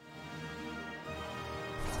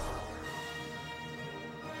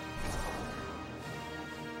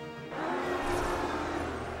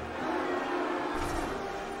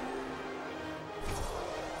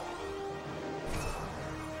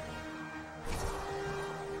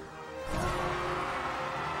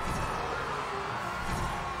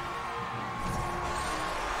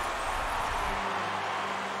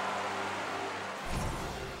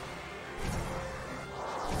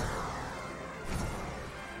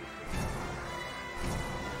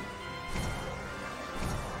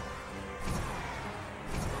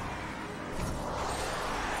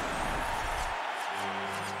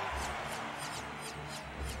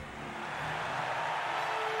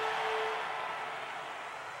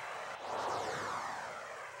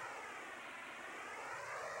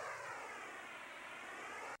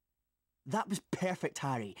 That was perfect,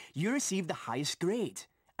 Harry. You received the highest grade.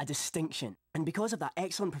 A distinction. And because of that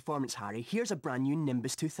excellent performance, Harry, here's a brand new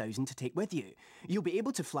Nimbus 2000 to take with you. You'll be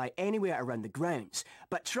able to fly anywhere around the grounds,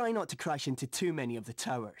 but try not to crash into too many of the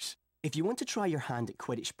towers. If you want to try your hand at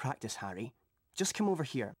Quidditch practice, Harry, just come over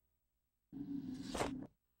here.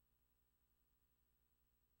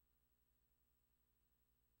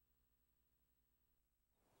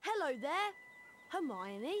 Hello there,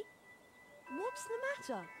 Hermione. What's the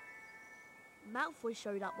matter? Malfoy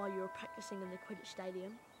showed up while you were practicing in the Quidditch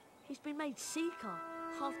Stadium. He's been made Seeker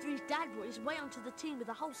after his dad brought his way onto the team with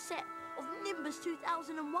a whole set of Nimbus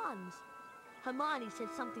 2001s. Hermione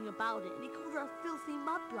said something about it and he called her a filthy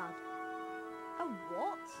mudblood. A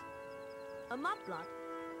what? A mudblood?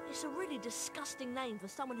 It's a really disgusting name for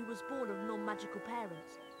someone who was born of non-magical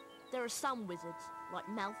parents. There are some wizards, like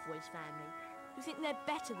Malfoy's family, who think they're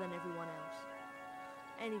better than everyone else.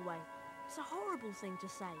 Anyway, it's a horrible thing to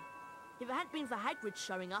say. If it hadn't been for Hagrid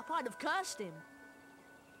showing up, I'd have cursed him.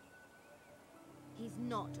 He's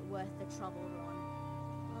not worth the trouble,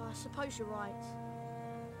 Ron. I suppose you're right.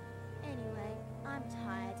 Anyway, I'm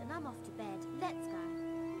tired and I'm off to bed. Let's go.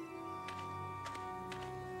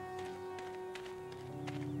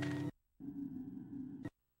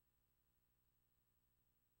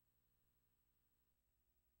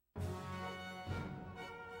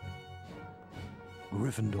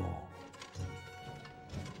 Gryffindor.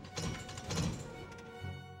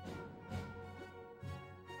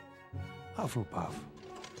 Hufflepuff.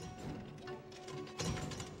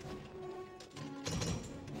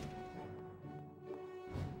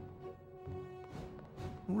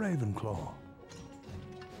 Ravenclaw.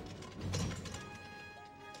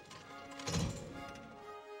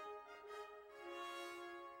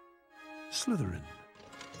 Slytherin.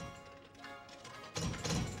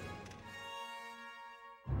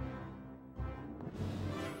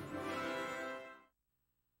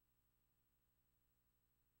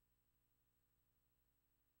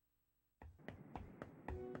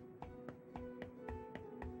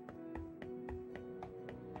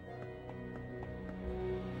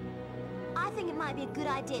 I think it might be a good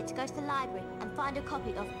idea to go to the library and find a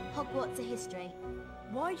copy of Hogwarts: A History.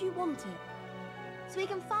 Why do you want it? So we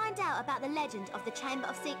can find out about the legend of the Chamber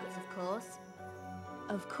of Secrets, of course.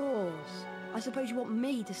 Of course. I suppose you want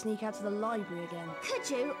me to sneak out to the library again. Could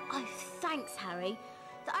you? Oh, thanks, Harry.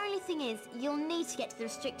 The only thing is, you'll need to get to the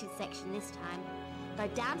restricted section this time. Go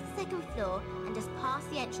down to the second floor and just past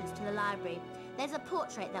the entrance to the library. There's a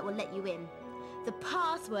portrait that will let you in. The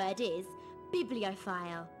password is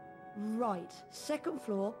bibliophile. Right. Second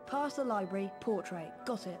floor, past the library, portrait.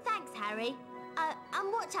 Got it. Thanks, Harry.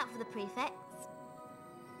 And watch out for the prefects.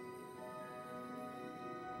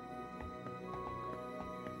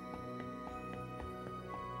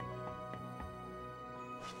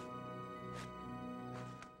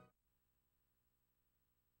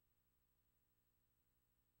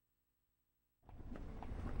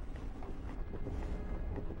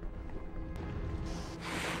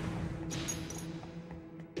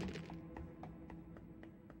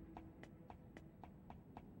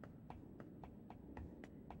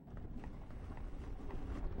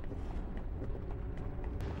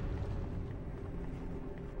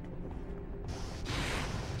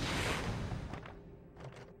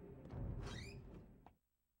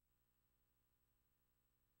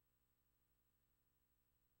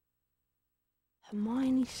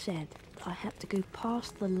 Hermione said that I had to go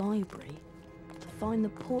past the library to find the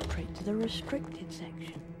portrait to the restricted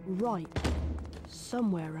section. Right.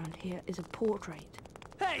 Somewhere around here is a portrait.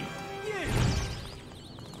 Hey, you!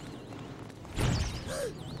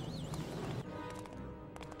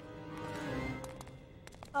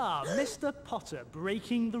 Ah, Mr. Potter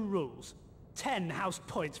breaking the rules. 10 house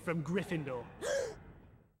points from Gryffindor.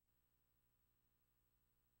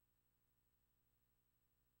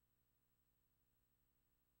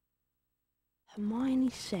 Hermione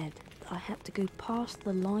said that I had to go past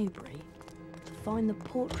the library to find the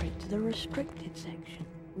portrait to the restricted section.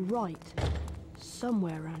 Right.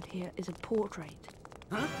 Somewhere around here is a portrait.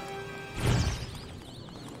 Huh?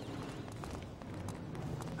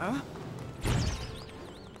 Huh?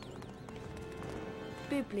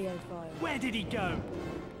 Bibliophile. Where did he go?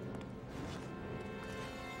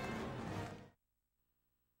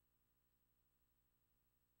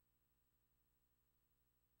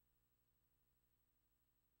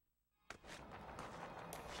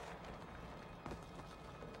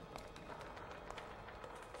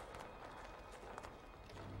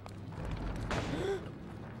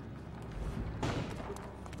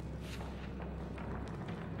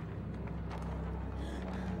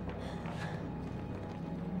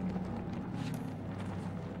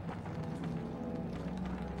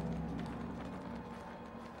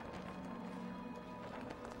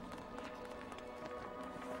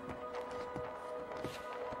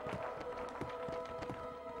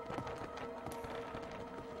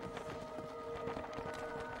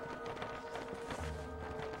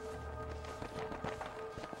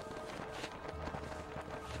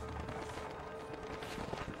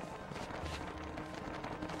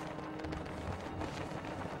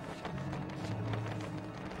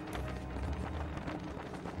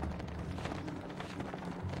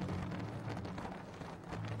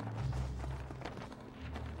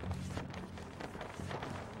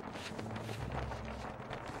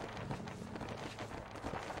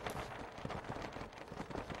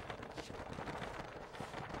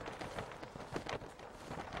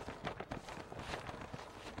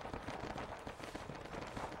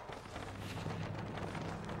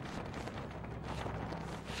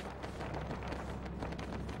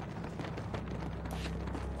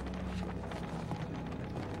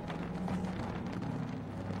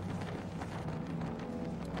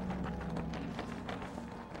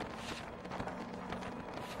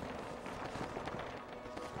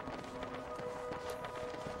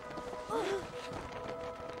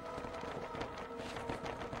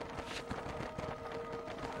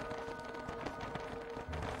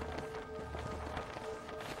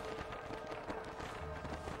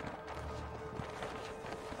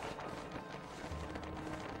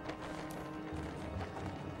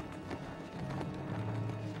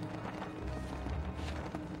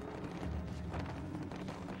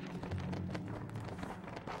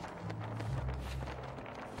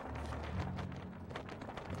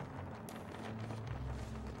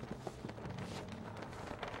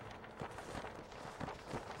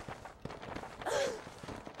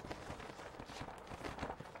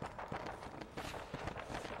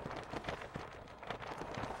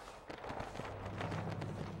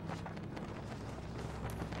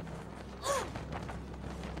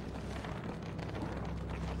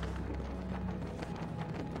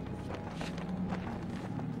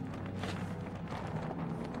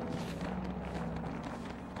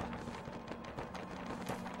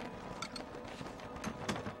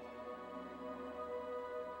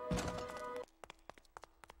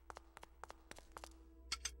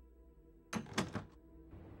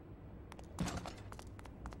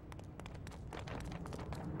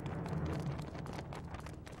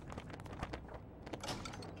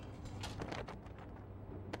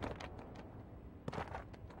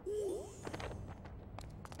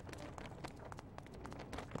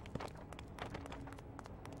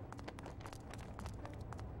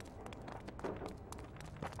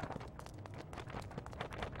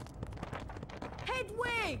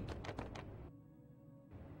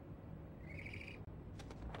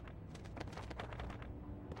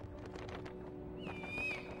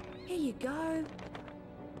 Here you go.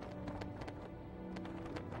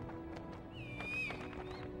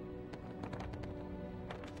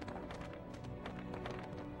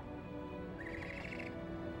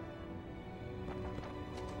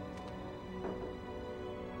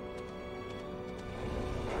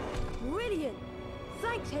 Brilliant!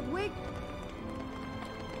 Thanks, Hedwig.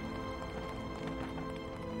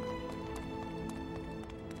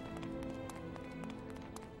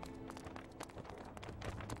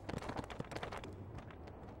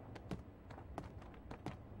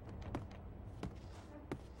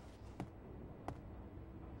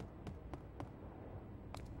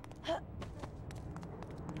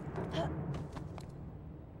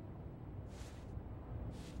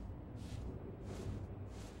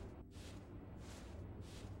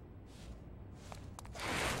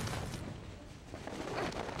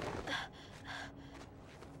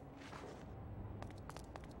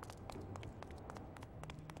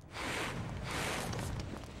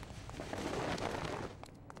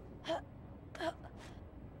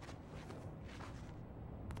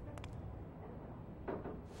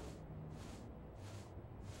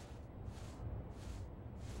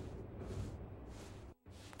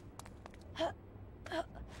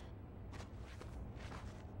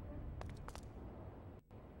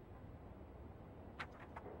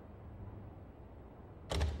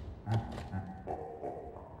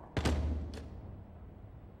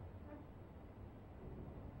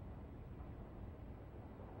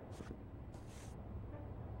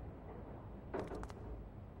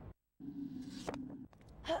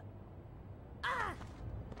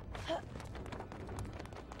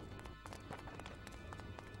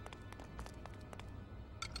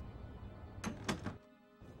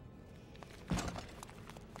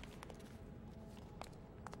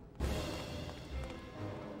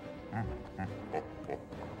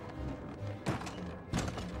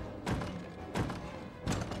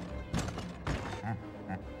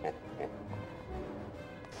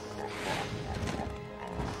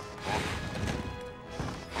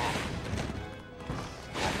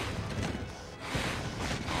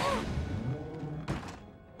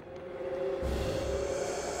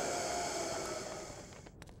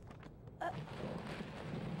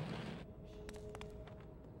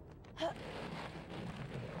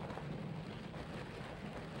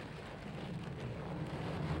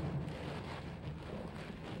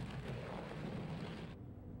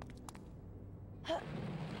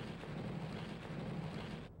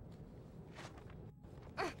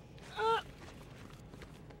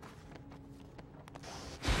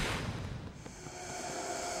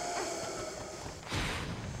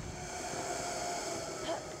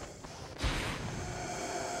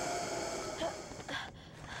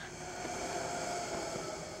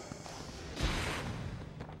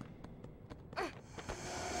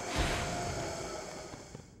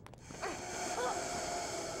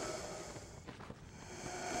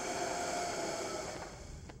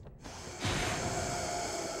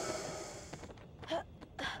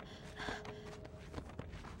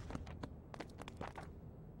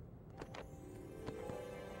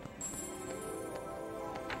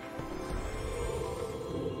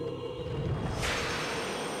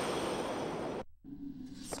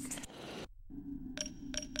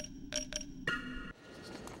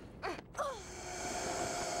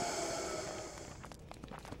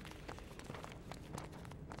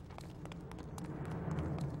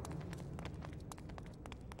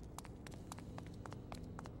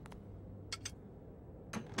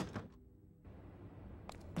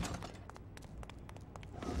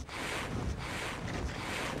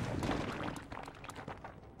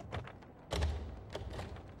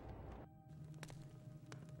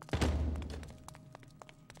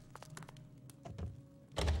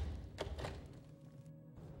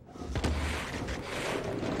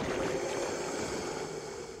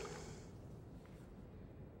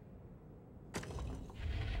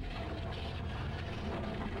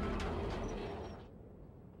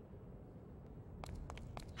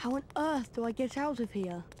 How on earth do I get out of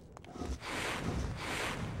here?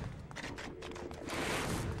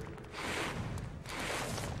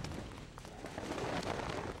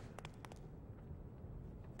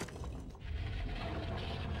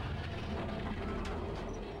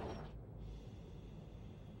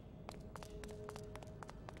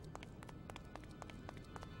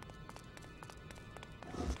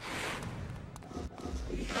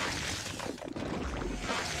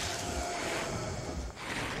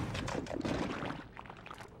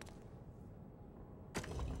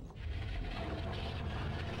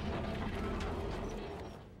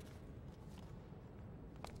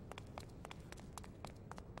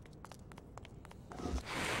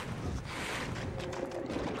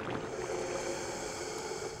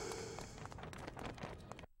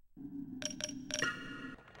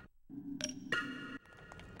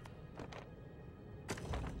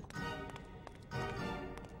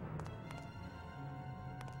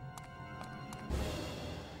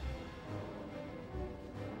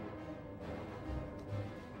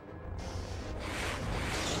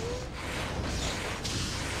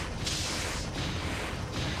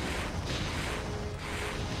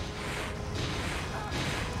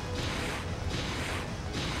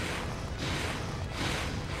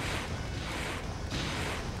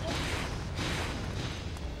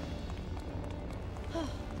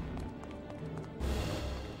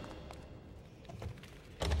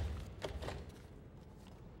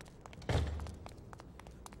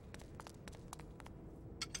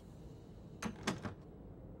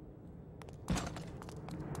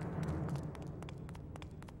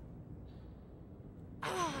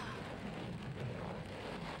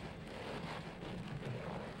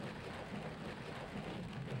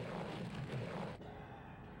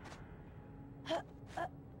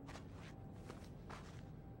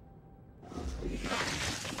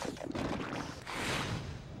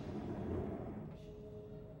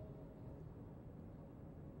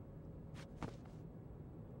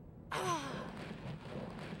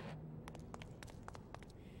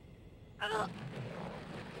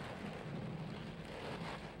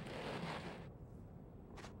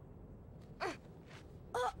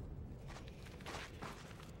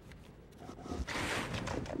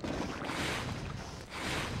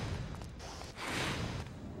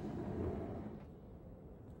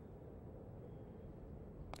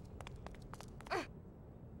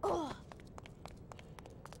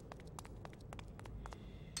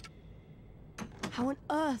 How on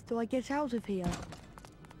earth do I get out of here?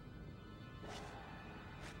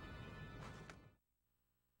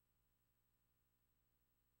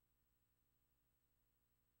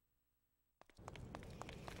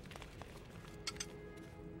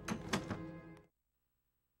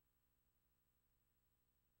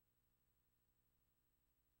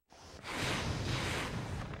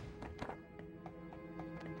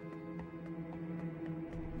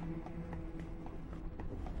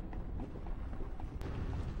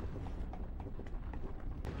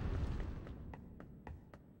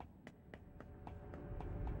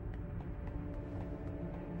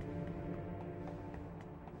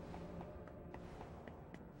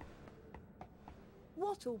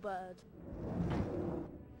 Wattlebird.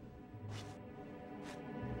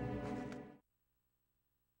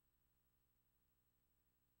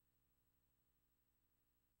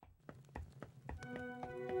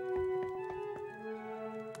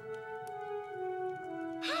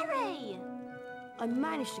 Harry! I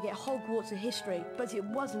managed to get Hogwarts a history, but it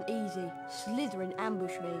wasn't easy. Slytherin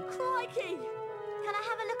ambushed me. Crikey! Can I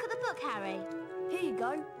have a look at the book, Harry? Here you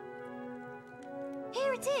go.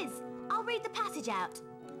 Here it is! I'll read the passage out.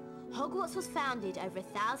 Hogwarts was founded over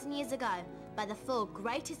 1,000 years ago by the 4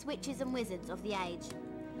 greatest witches and wizards of the age.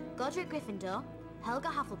 Godric Gryffindor, Helga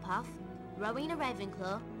Hufflepuff, Rowena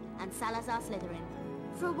Ravenclaw, and Salazar Slytherin.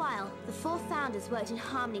 For a while, the 4 founders worked in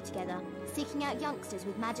harmony together, seeking out youngsters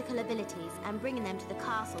with magical abilities and bringing them to the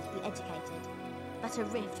castle to be educated. But a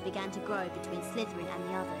rift began to grow between Slytherin and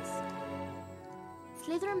the others.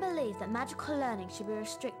 Slytherin believed that magical learning should be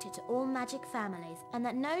restricted to all magic families and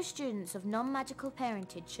that no students of non-magical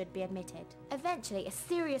parentage should be admitted. Eventually, a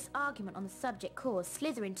serious argument on the subject caused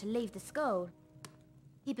Slytherin to leave the school.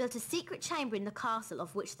 He built a secret chamber in the castle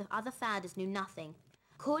of which the other founders knew nothing.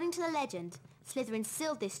 According to the legend, Slytherin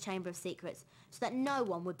sealed this chamber of secrets so that no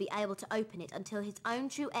one would be able to open it until his own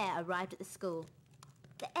true heir arrived at the school.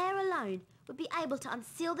 The heir alone would be able to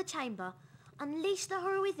unseal the chamber, unleash the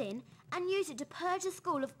horror within, and use it to purge the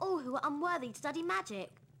school of all who were unworthy to study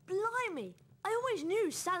magic. Blimey! I always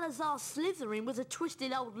knew Salazar Slytherin was a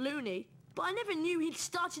twisted old loony, but I never knew he'd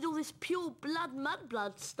started all this pure blood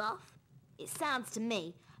mudblood stuff. It sounds to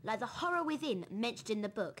me like the horror within mentioned in the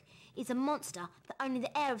book is a monster that only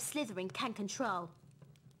the heir of Slytherin can control.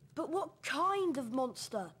 But what kind of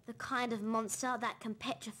monster? The kind of monster that can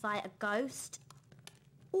petrify a ghost.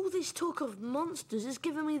 All this talk of monsters has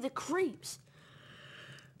given me the creeps.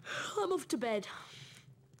 I'm off to bed.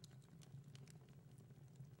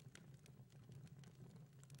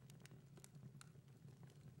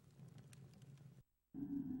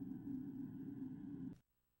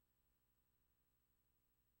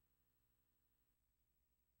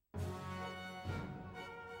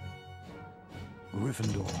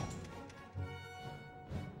 Gryffindor.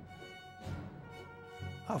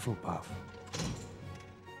 Hufflepuff.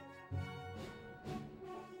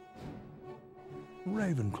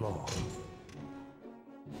 Ravenclaw.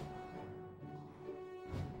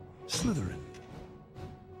 Slytherin.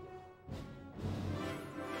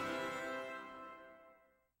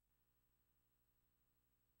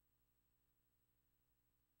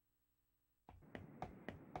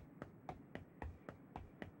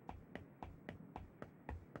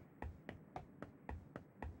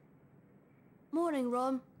 Morning,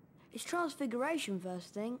 Ron. It's Transfiguration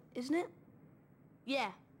first thing, isn't it?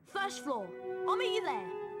 Yeah, first floor. I'll meet you there.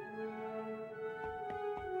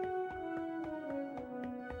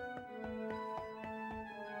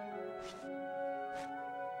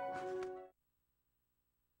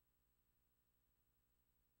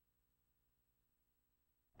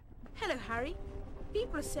 Hello, Harry.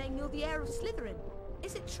 People are saying you're the heir of Slytherin.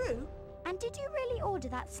 Is it true? And did you really order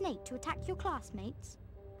that snake to attack your classmates?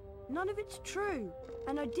 None of it's true.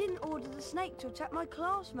 And I didn't order the snake to attack my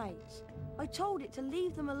classmates. I told it to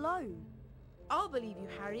leave them alone. I'll believe you,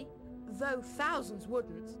 Harry, though thousands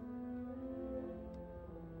wouldn't.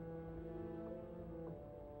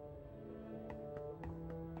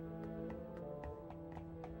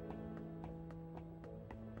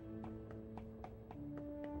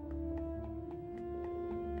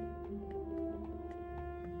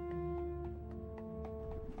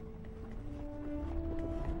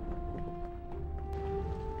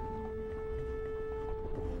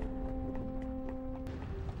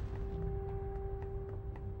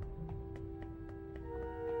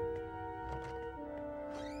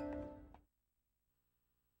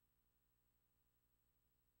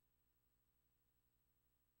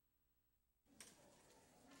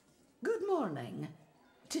 morning.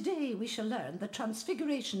 Today we shall learn the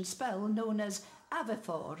transfiguration spell known as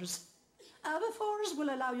Avifors. Avifors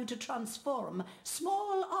will allow you to transform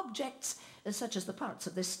small objects, such as the parts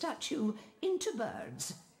of this statue, into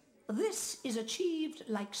birds. This is achieved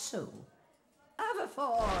like so.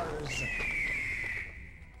 Avifors!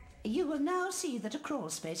 You will now see that a crawl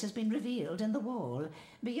space has been revealed in the wall.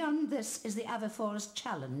 Beyond this is the Avifors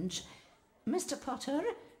challenge. Mr. Potter,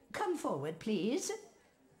 come forward, please.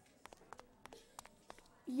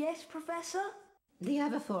 Yes, Professor? The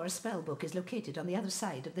Avifors spellbook is located on the other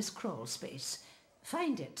side of this crawl space.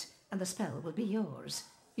 Find it, and the spell will be yours.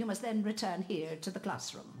 You must then return here to the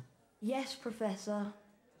classroom. Yes, Professor.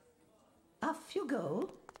 Off you go.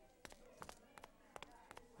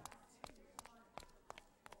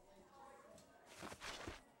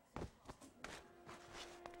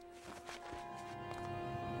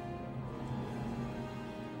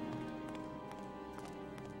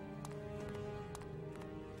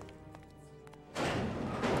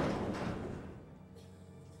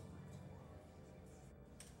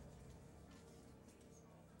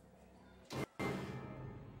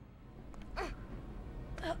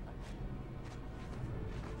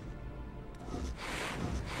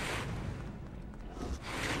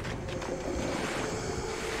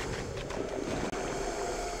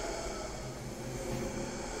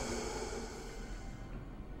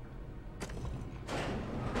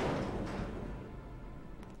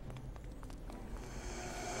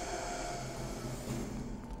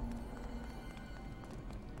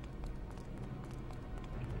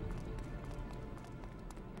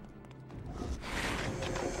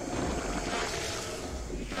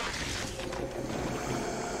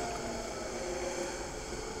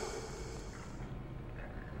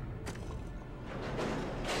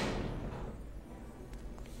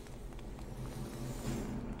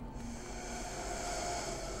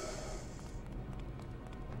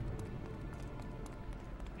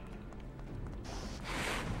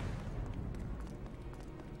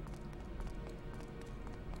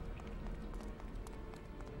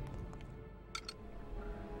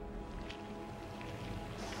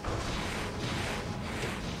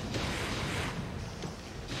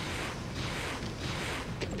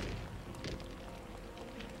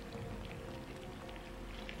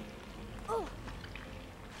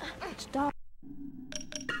 It's dark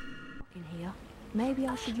in here. Maybe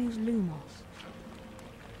I should use Lumos.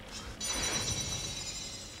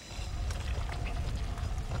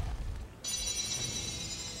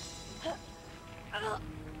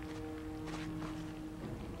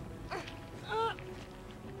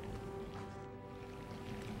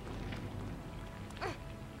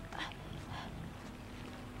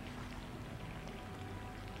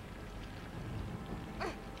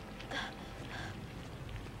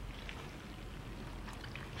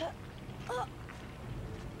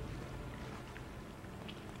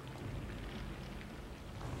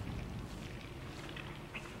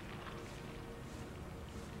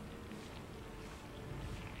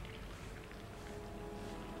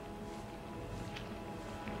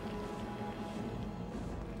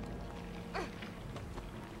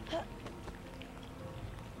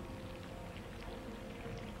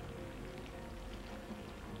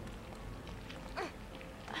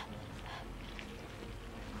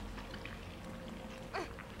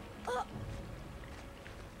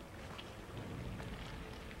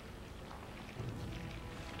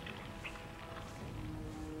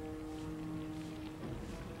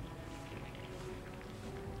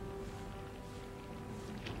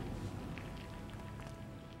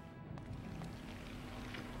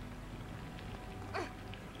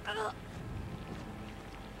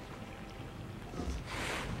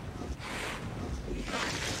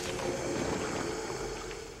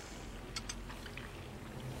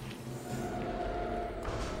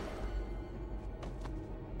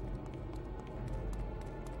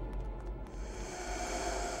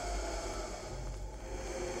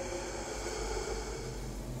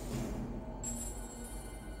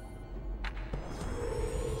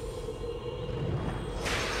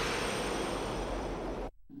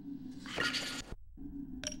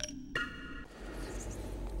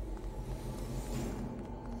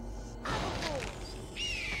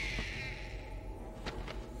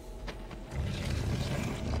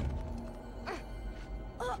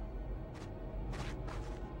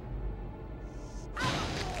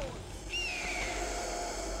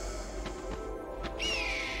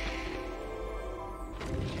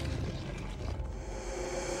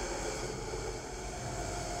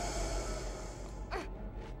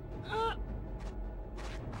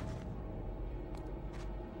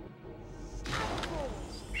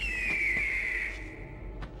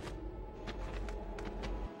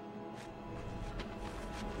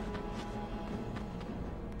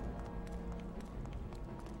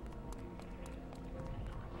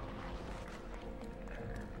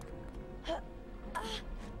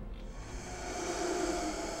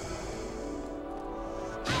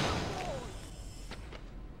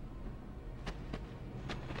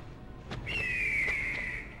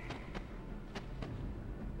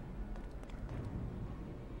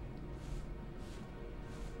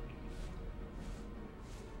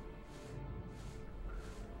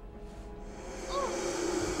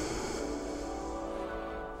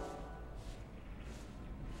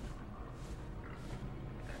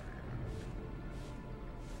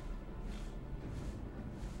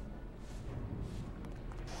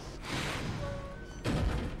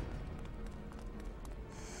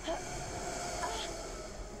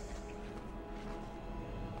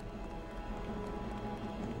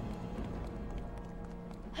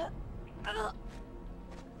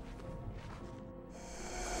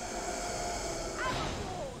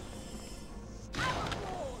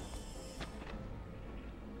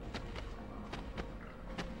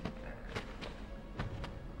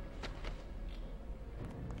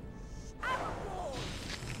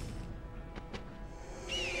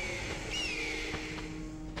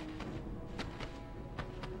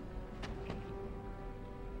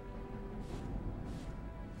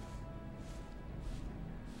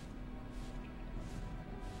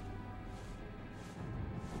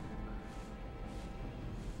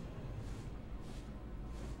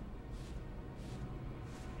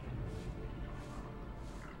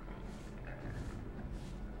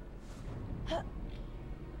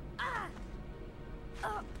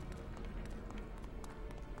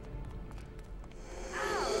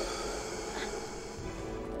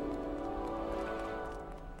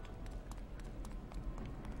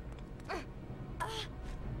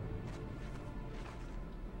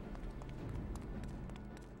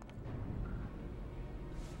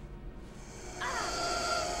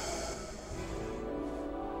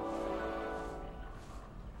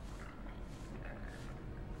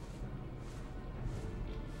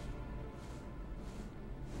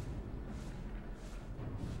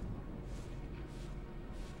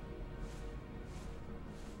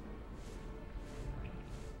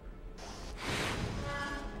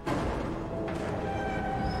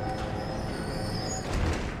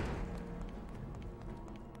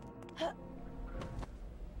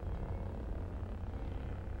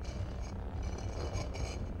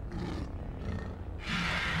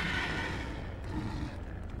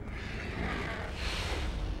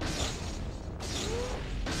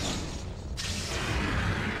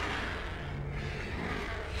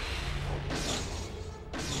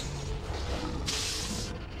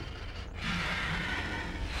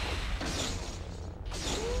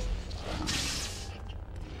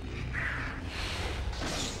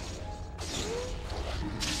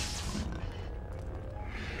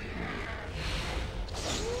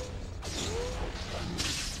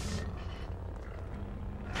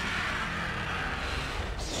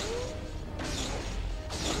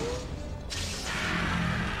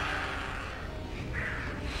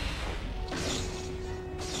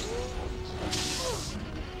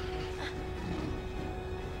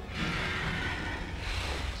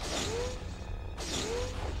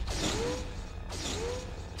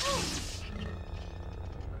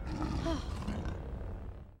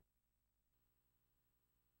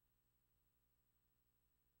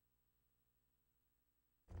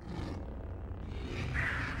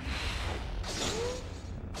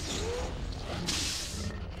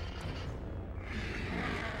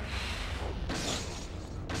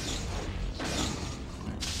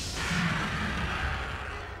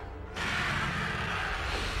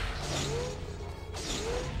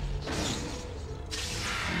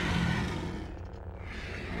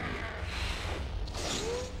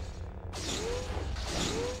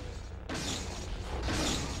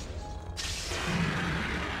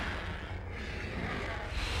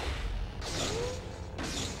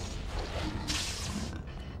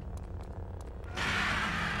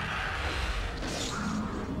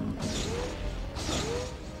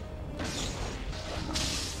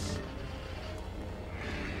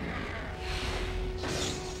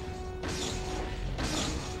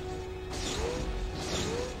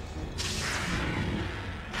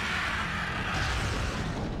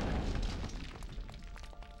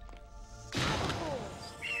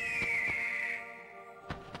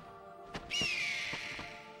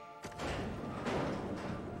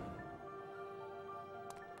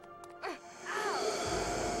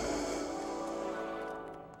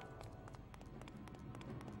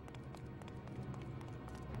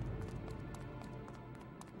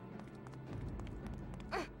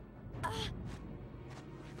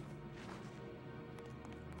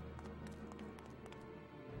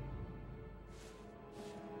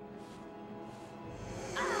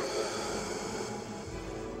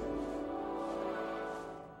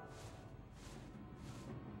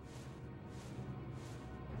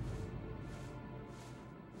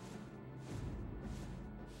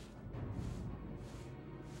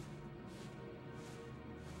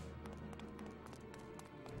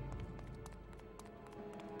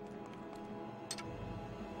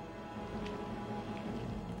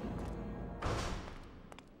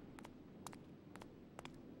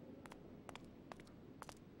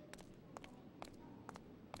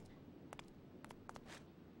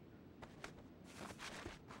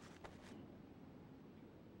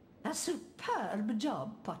 A superb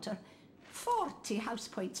job, Potter. 40 house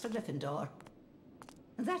points for Gryffindor.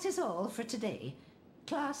 That is all for today.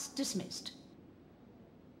 Class dismissed.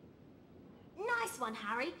 Nice one,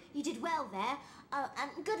 Harry. You did well there.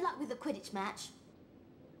 And good luck with the Quidditch match.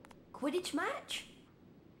 Quidditch match?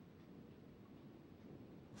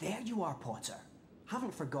 There you are, Potter.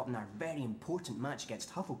 Haven't forgotten our very important match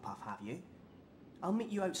against Hufflepuff, have you? I'll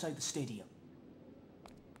meet you outside the stadium.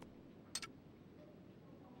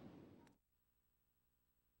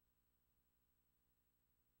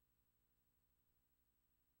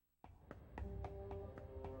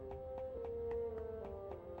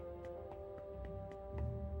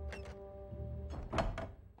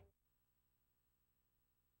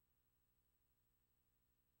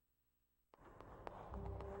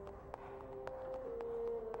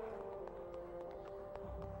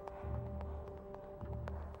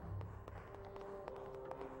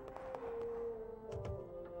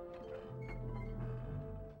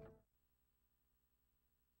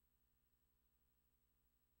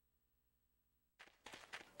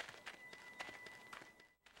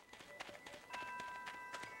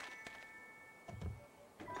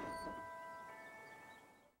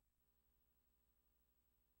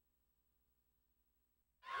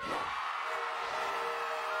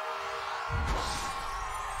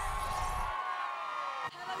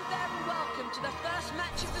 to the first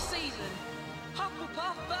match of the season.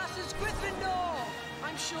 Hufflepuff versus Gryffindor!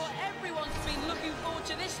 I'm sure everyone's been looking forward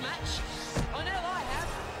to this match. I know I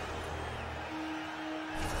have.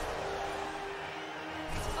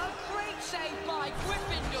 A great save by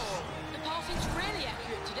Gryffindor. The passing's really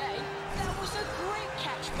accurate today. That was a great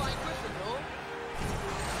catch by Gryffindor.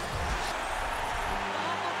 The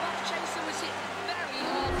Hufflepuff chaser was hit very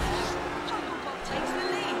hard there. Hufflepuff takes the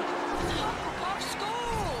lead. Hufflepuff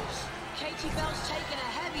scores! Katie Bell's taken a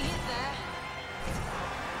heavy hit there.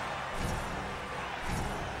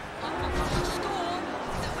 Hufflepuff scored!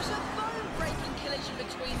 That was a bone-breaking collision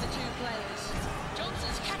between the two players.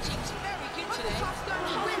 Johnson's catching's very good today.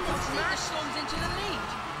 Hufflepuff storms into the lead.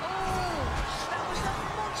 Oh, that was a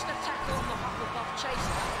monster tackle on the Hufflepuff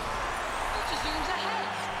chaser. Potter zooms ahead.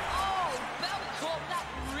 Oh, Bell caught that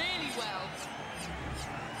really well.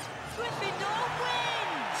 Gryffindor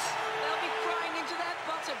wins! They'll be crying into their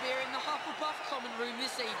butterbeer in the Hufflepuff common room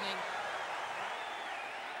this evening.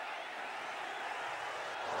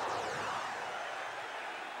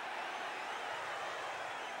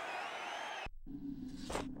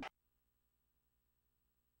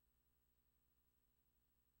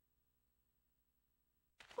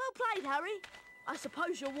 Well played, Harry. I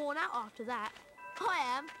suppose you're worn out after that.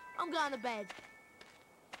 I am. I'm going to bed.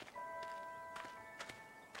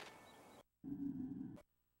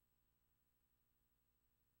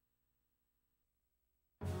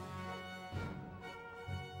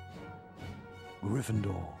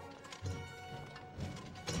 Gryffindor.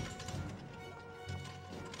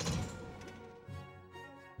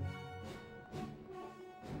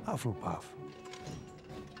 Hufflepuff.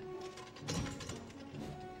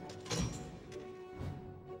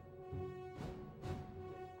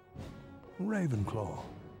 Ravenclaw.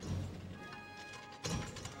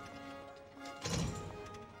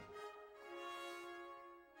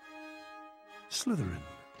 Slytherin.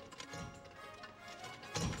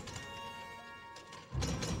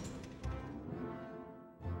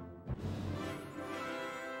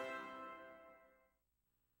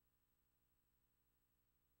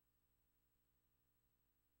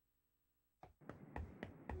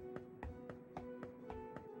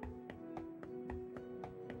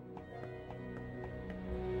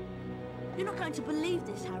 You're not going to believe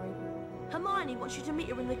this, Harry. Hermione wants you to meet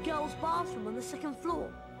her in the girls' bathroom on the second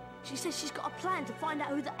floor. She says she's got a plan to find out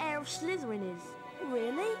who the heir of Slytherin is.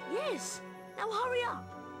 Really? Yes. Now hurry up.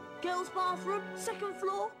 Girls' bathroom, second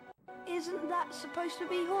floor. Isn't that supposed to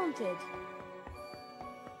be haunted?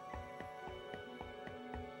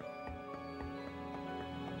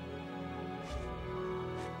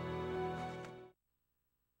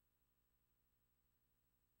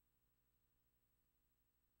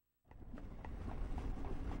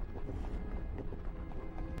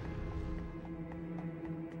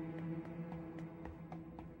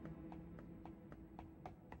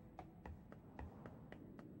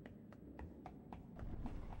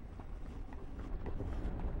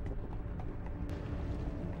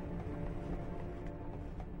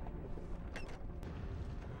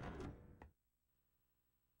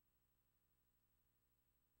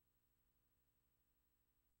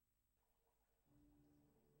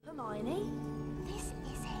 Hermione? This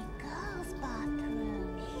is a girl's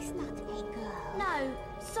bathroom. He's not a girl. No,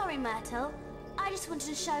 sorry, Myrtle. I just wanted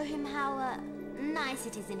to show him how, nice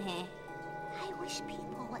it is in here. I wish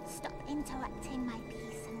people would stop interrupting my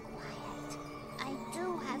peace and quiet. I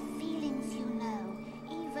do have feelings, you know,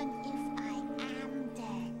 even if I am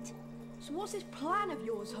dead. So what's this plan of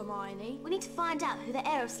yours, Hermione? We need to find out who the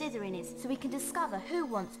heir of Slytherin is, so we can discover who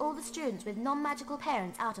wants all the students with non-magical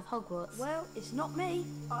parents out of Hogwarts. Well, it's not me,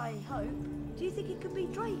 I hope. Do you think it could be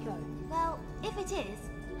Draco? Well, if it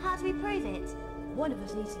is, how do we prove it? One of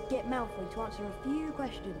us needs to get Malfoy to answer a few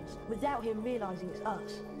questions without him realising it's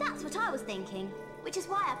us. That's what I was thinking, which is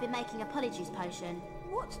why I've been making a Polyjuice potion.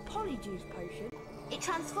 What's Polyjuice potion? It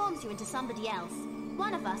transforms you into somebody else.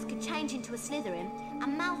 One of us could change into a Slytherin,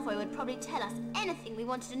 and Malfoy would probably tell us anything we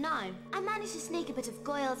wanted to know. I managed to sneak a bit of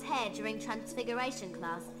Goyle's hair during Transfiguration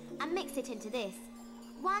class and mix it into this.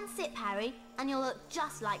 One sip, Harry, and you'll look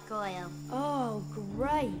just like Goyle. Oh,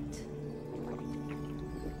 great.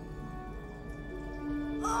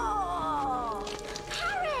 Oh!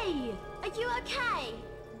 Harry! Are you okay?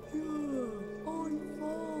 Yeah, I'm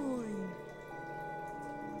fine.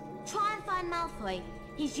 Try and find Malfoy.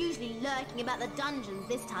 He's usually lurking about the dungeons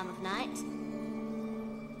this time of night.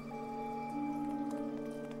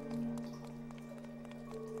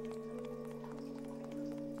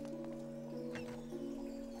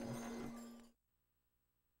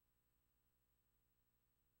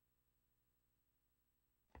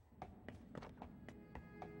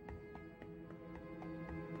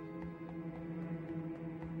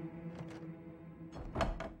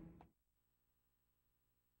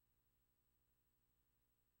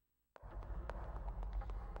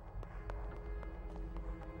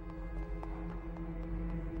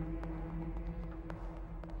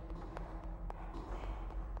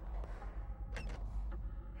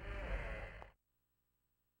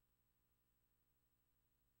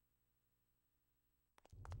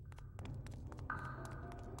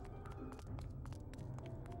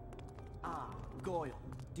 Ah, Goyle.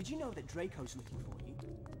 Did you know that Draco's looking for you?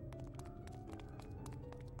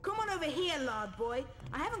 Come on over here, lard boy.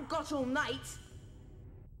 I haven't got all night.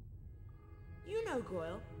 You know,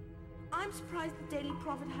 Goyle, I'm surprised the Daily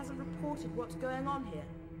Prophet hasn't reported what's going on here.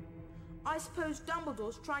 I suppose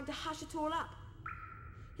Dumbledore's trying to hush it all up.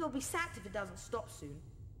 He'll be sacked if it doesn't stop soon.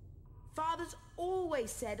 Father's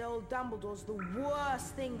always said old Dumbledore's the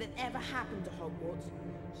worst thing that ever happened to Hogwarts.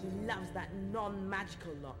 He loves that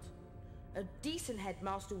non-magical lot. A decent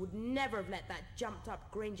headmaster would never have let that jumped-up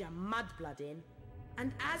Granger mudblood in.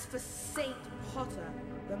 And as for Saint Potter,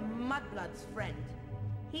 the mudblood's friend,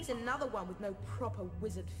 he's another one with no proper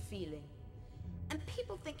wizard feeling. And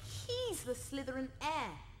people think he's the Slytherin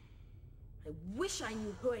heir. I wish I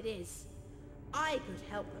knew who it is. I could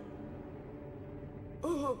help them.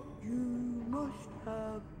 You must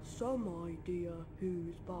have some idea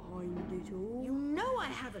who's behind it all. You know I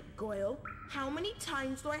haven't, Goyle. How many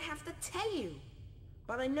times do I have to tell you?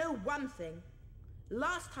 But I know one thing.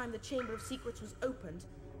 Last time the Chamber of Secrets was opened,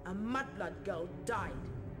 a mudblood girl died.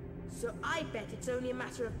 So I bet it's only a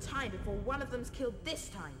matter of time before one of them's killed this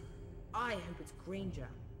time. I hope it's Granger.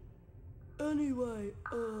 Anyway,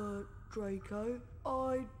 Draco,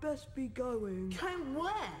 I'd best be going. Going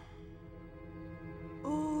where?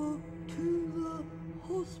 To the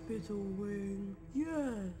hospital wing.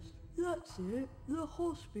 Yes, that's it, the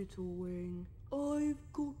hospital wing. I've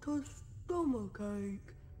got a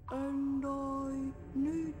stomachache, and I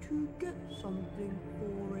need to get something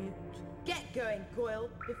for it. Get going, Goyle,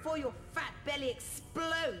 before your fat belly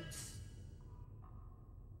explodes!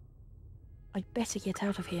 I'd better get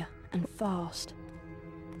out of here, and fast.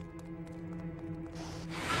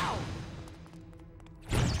 Ow!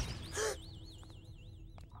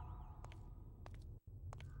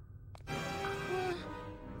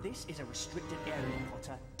 This is a restricted area,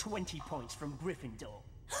 Potter. 20 points from Gryffindor.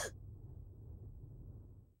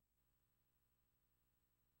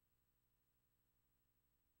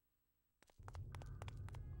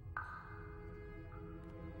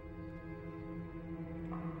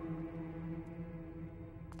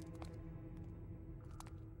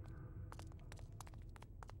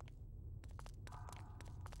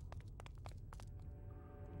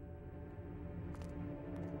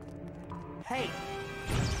 Hey!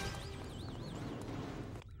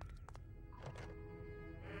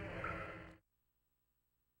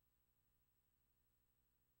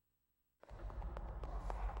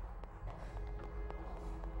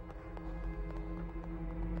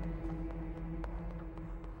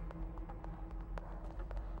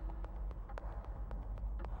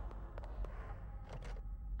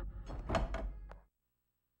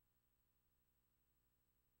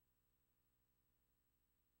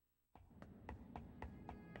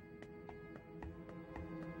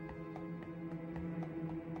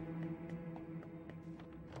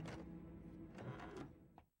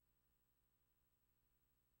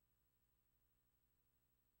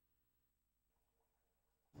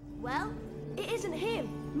 Well, it isn't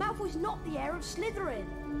him. Malfoy's not the heir of Slytherin.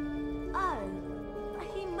 Oh,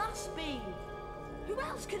 he must be. Who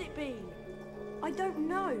else could it be? I don't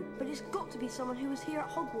know, but it's got to be someone who was here at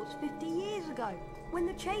Hogwarts 50 years ago, when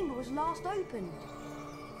the chamber was last opened.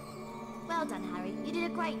 Well done, Harry. You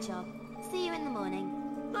did a great job. See you in the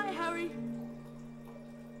morning. Night, Harry.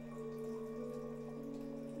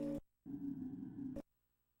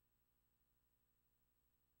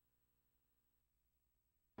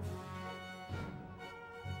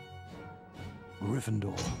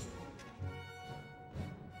 Gryffindor.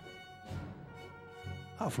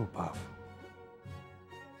 Hufflepuff.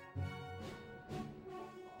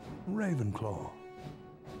 Ravenclaw.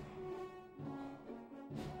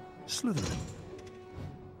 Slytherin.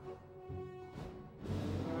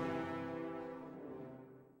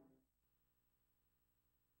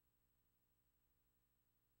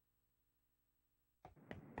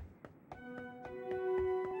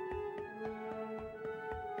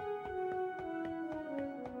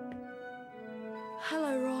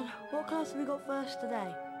 Hello, Ron. What class have we got first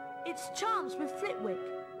today? It's Chance with Flitwick.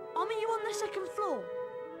 I'll meet you on the second floor.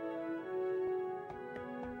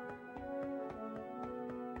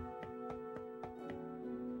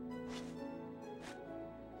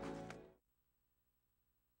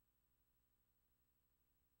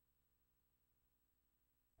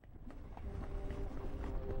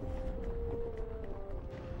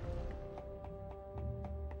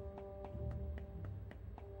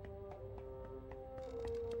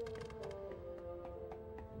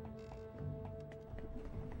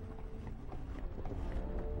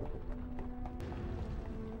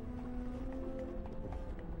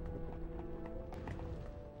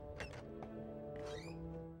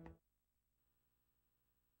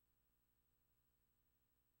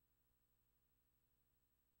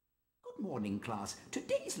 morning, class.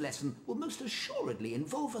 Today's lesson will most assuredly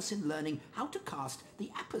involve us in learning how to cast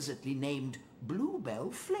the appositely named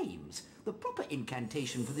Bluebell Flames. The proper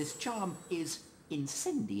incantation for this charm is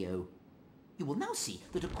Incendio. You will now see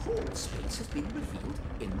that a crawl space has been revealed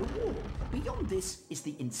in the wall. Beyond this is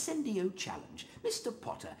the Incendio challenge. Mr.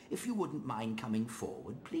 Potter, if you wouldn't mind coming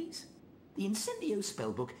forward, please. The Incendio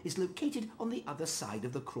spellbook is located on the other side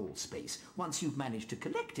of the crawl space. Once you've managed to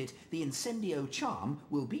collect it, the Incendio charm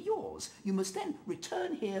will be yours. You must then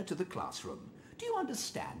return here to the classroom. Do you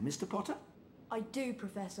understand, Mr. Potter? I do,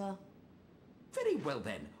 Professor. Very well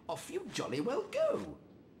then, off you jolly well go.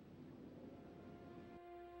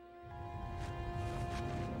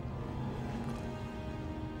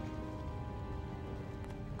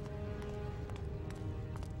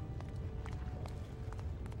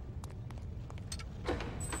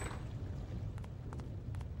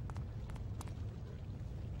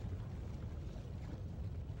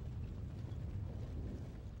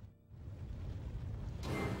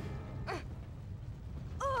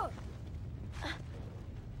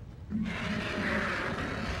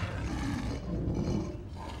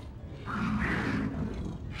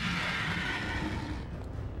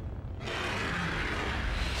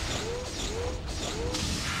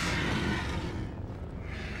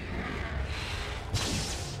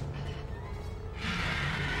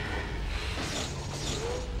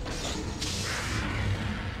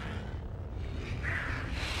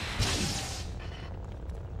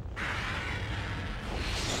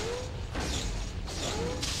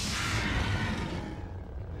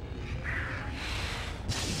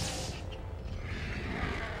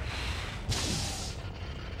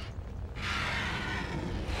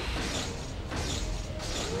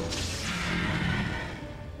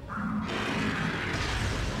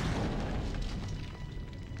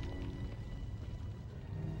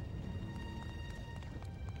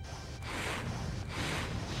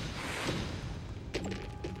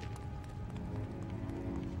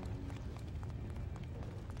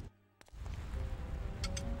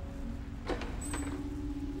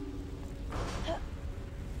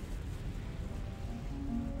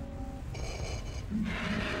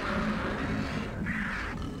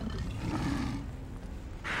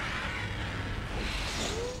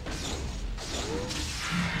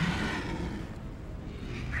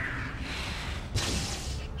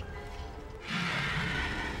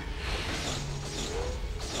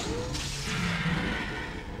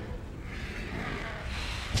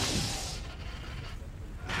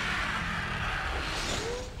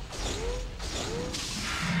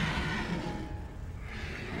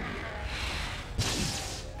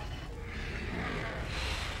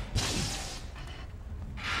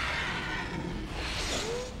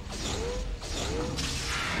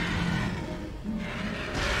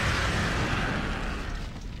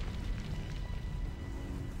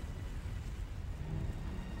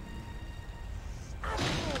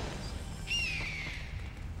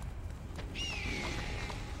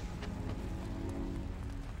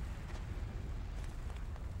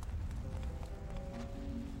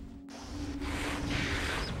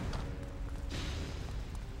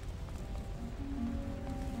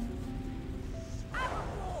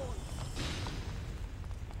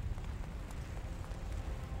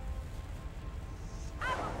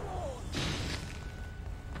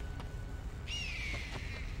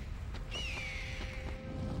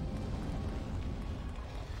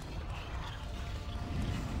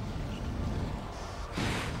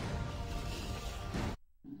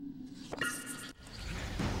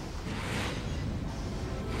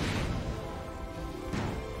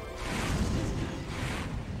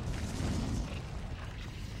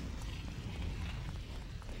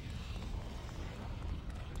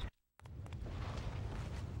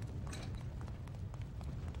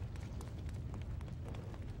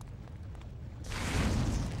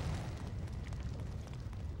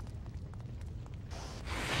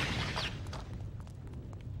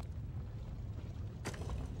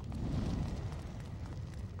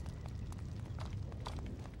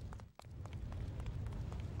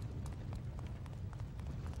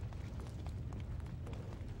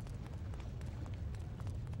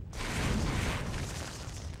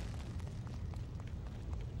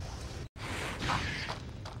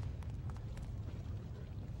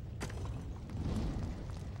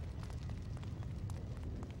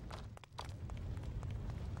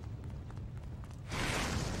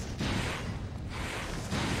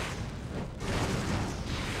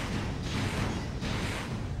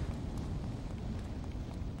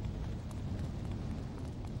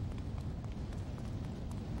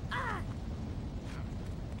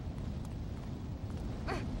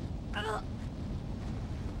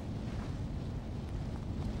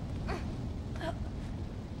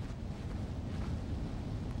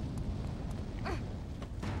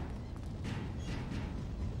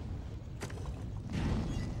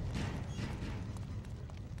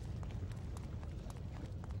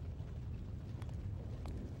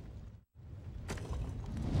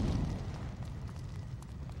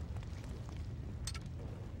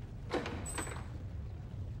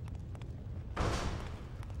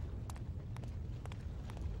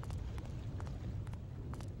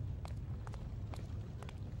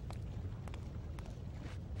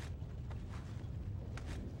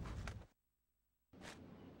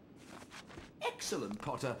 Excellent,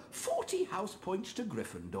 Potter. 40 house points to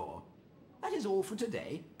Gryffindor. That is all for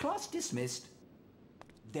today. Class dismissed.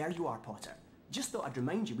 There you are, Potter. Just thought I'd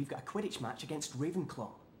remind you we've got a Quidditch match against Ravenclaw.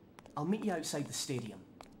 I'll meet you outside the stadium.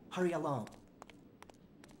 Hurry along.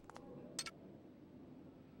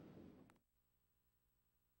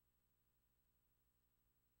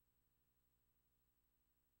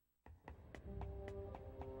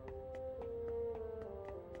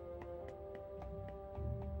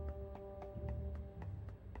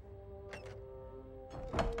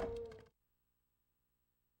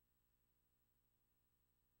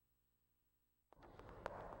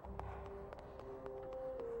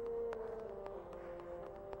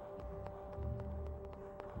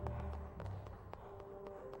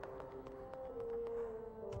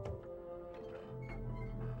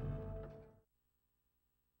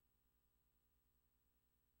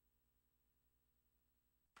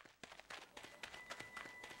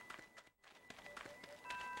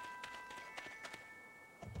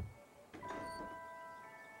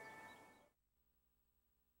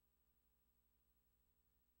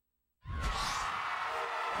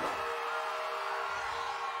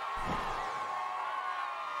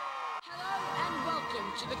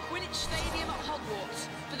 To the Quidditch Stadium at Hogwarts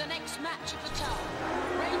for the next match of the term.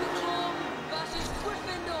 Ravenclaw versus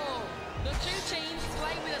Gryffindor. The two teams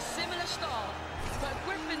play with a similar style, but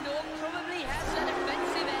Gryffindor probably has a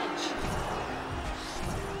defensive edge.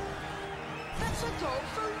 That's a goal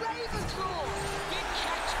for Ravenclaw. Good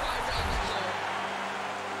catch by Ravenclaw.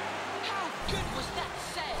 How good was that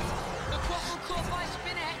save? The quaffle caught by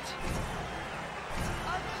Spinette.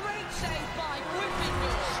 A great save by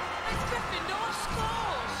Gryffindor. And Gryffindor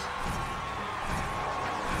scores!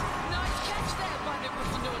 Nice catch there by the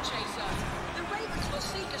Gryffindor chaser. The Ravenclaw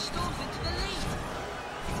seeker storms into the lead.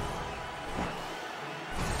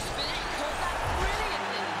 Spinette caught that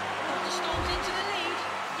brilliantly. Potter storms into the lead.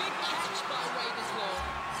 Good catch by Ravenclaw.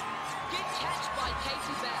 Good catch by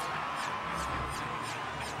Katie Bell.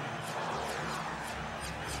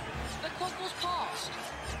 The quaffle's passed.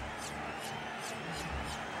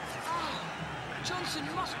 Johnson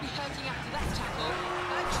must be hurting after that tackle.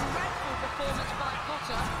 A dreadful performance by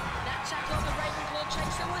Potter. That tackle on the Ravenclaw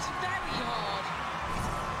chaser was very hard.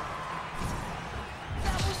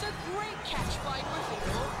 That was a great catch by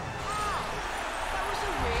Gryffindor. Wow, that was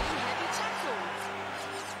a really heavy tackle.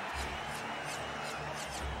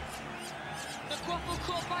 The quaffle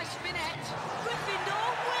caught by Spinette. Gryffindor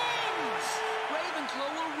wins! Ravenclaw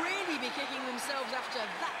will really be kicking themselves after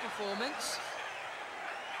that performance.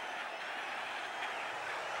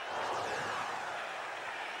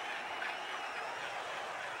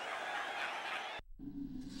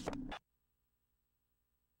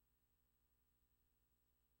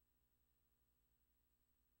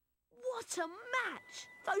 What a match!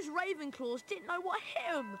 Those Ravenclaws didn't know what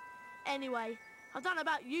hit them. Anyway, I don't know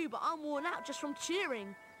about you, but I'm worn out just from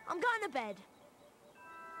cheering. I'm going to bed.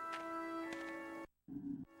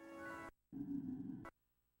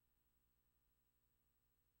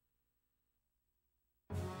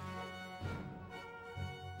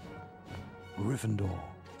 Gryffindor.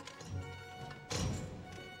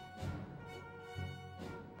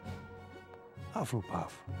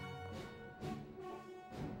 Hufflepuff.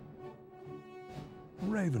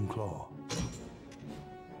 Ravenclaw.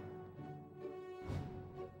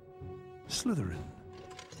 Slytherin.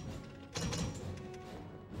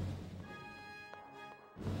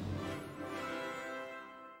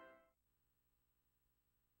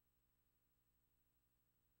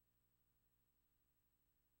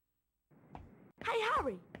 Hey,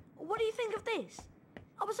 Harry, what do you think of this?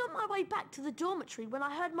 I was on my way back to the dormitory when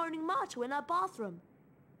I heard moaning Myrtle in her bathroom.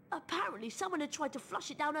 Apparently, someone had tried to flush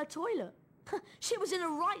it down her toilet. She was in a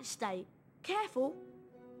right state. Careful.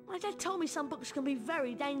 My dad told me some books can be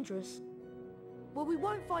very dangerous. Well, we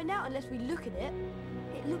won't find out unless we look at it.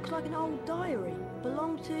 It looks like an old diary.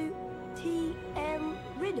 Belonged to T.M.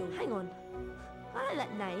 Riddle. Hang on. I know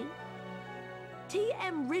that name.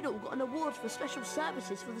 T.M. Riddle got an award for special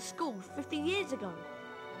services for the school 50 years ago.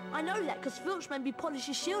 I know that because Filch made me polish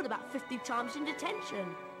his shield about 50 times in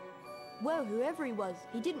detention. Well, whoever he was,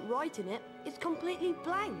 he didn't write in it. It's completely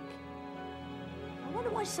blank. I wonder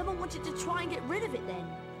why someone wanted to try and get rid of it then.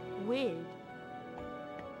 Weird.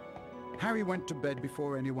 Harry went to bed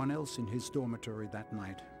before anyone else in his dormitory that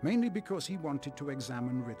night, mainly because he wanted to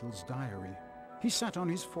examine Riddle's diary. He sat on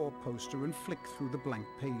his four-poster and flicked through the blank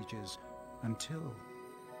pages, until...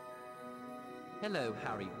 Hello,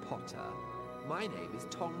 Harry Potter. My name is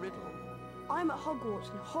Tom Riddle. I'm at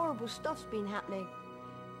Hogwarts and horrible stuff's been happening.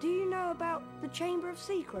 Do you know about the Chamber of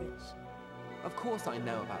Secrets? Of course I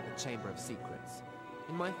know about the Chamber of Secrets.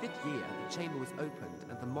 In my 5th year, the chamber was opened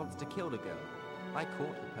and the monster killed a girl. I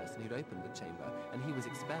caught the person who'd opened the chamber, and he was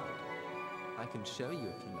expelled. I can show you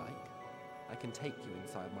if you like. I can take you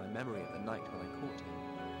inside my memory of the night when I caught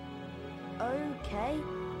him. Okay.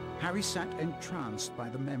 Harry sat entranced by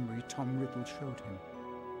the memory Tom Riddle showed him.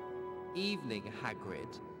 Evening,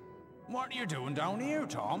 Hagrid. What are you doing down here,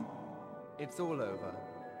 Tom? It's all over.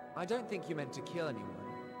 I don't think you meant to kill anyone.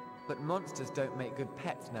 But monsters don't make good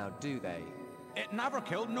pets now, do they? It never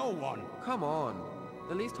killed no one. Come on.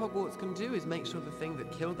 The least Hogwarts can do is make sure the thing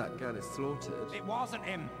that killed that girl is slaughtered. It wasn't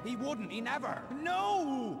him. He wouldn't. He never.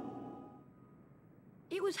 No!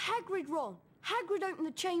 It was Hagrid, Ron. Hagrid opened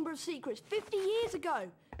the Chamber of Secrets 50 years ago.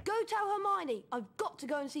 Go tell Hermione. I've got to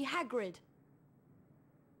go and see Hagrid.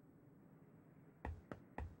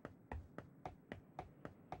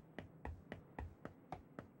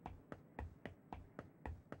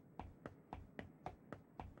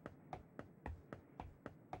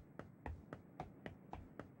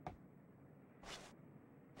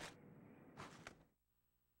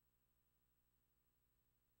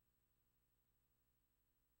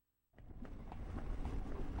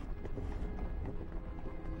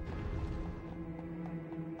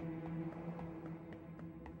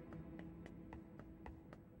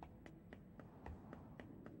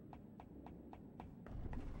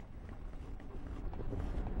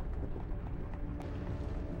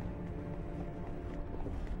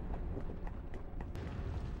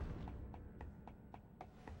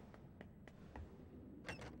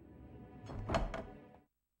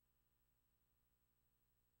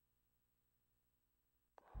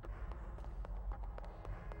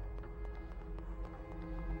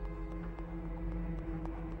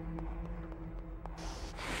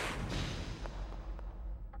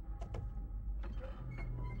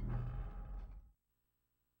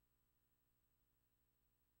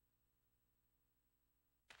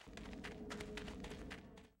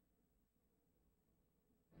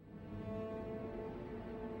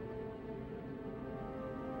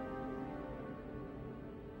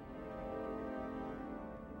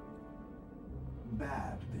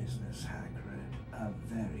 Bad business, Hagrid. A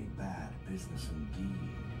very bad business indeed.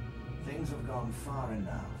 Things have gone far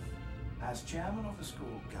enough. As chairman of the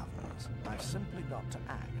school governors, I've simply got to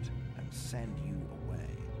act and send you away.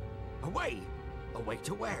 Away? Away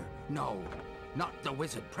to where? No, not the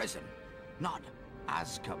wizard prison. Not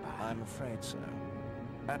Azkaban. I'm afraid so.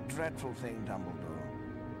 A dreadful thing,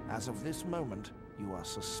 Dumbledore. As of this moment, you are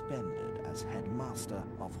suspended as headmaster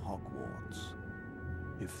of Hogwarts.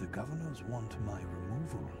 If the governors want my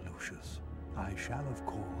removal, Lucius, I shall of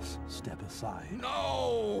course step aside.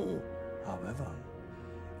 No! However,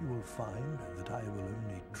 you will find that I will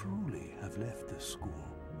only truly have left this school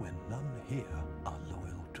when none here are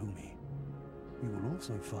loyal to me. You will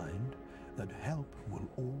also find that help will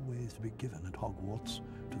always be given at Hogwarts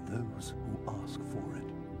to those who ask for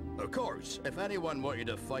it. Of course, if anyone wanted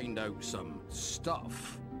to find out some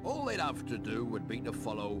stuff, all they'd have to do would be to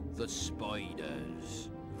follow the spiders.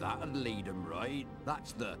 That'd lead them right.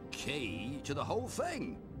 That's the key to the whole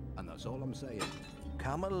thing. And that's all I'm saying.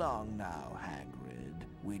 Come along now, Hagrid.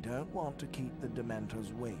 We don't want to keep the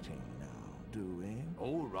Dementors waiting now, do we?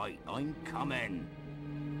 All right, I'm coming.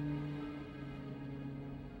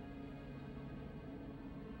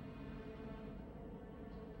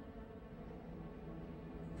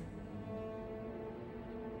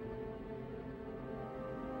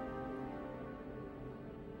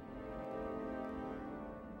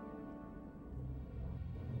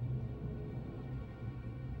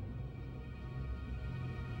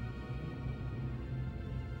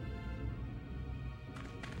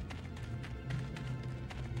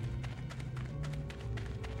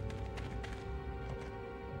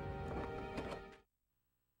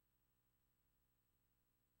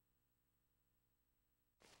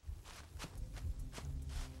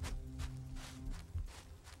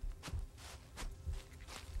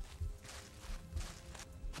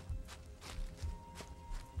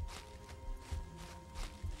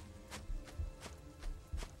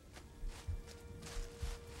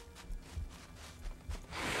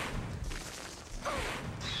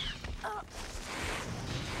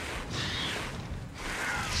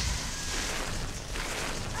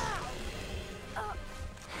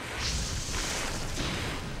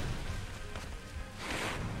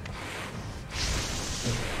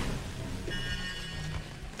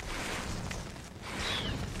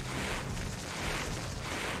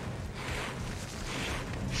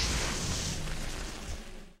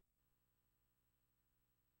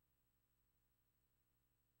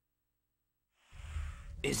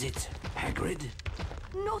 Is it Hagrid?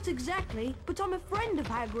 Not exactly, but I'm a friend of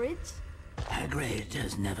Hagrid's. Hagrid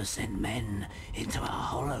has never sent men into a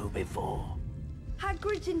hollow before.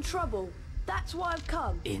 Hagrid's in trouble. That's why I've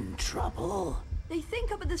come. In trouble? They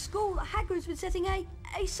think up at the school that Hagrid's been setting a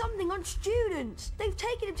something on students. They've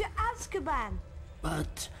taken him to Azkaban.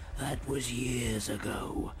 But that was years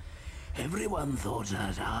ago. Everyone thought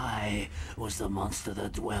that I was the monster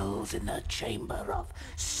that dwells in the Chamber of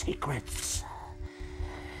Secrets.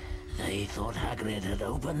 They thought Hagrid had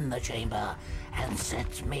opened the chamber and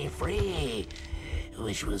set me free,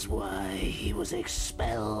 which was why he was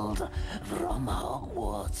expelled from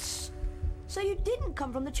Hogwarts. So you didn't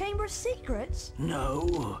come from the Chamber of Secrets?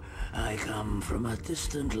 No, I come from a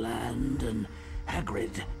distant land and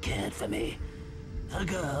Hagrid cared for me. The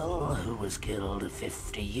girl who was killed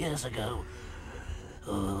 50 years ago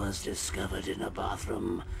was discovered in a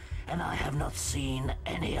bathroom, and I have not seen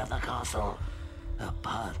any other castle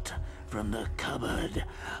apart from the cupboard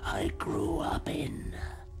I grew up in.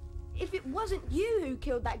 If it wasn't you who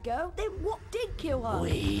killed that girl, then what did kill her?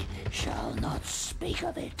 We shall not speak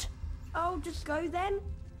of it. I'll just go then?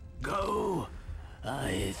 Go?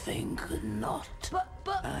 I think not. But...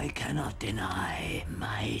 I cannot deny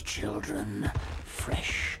my children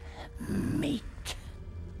fresh meat.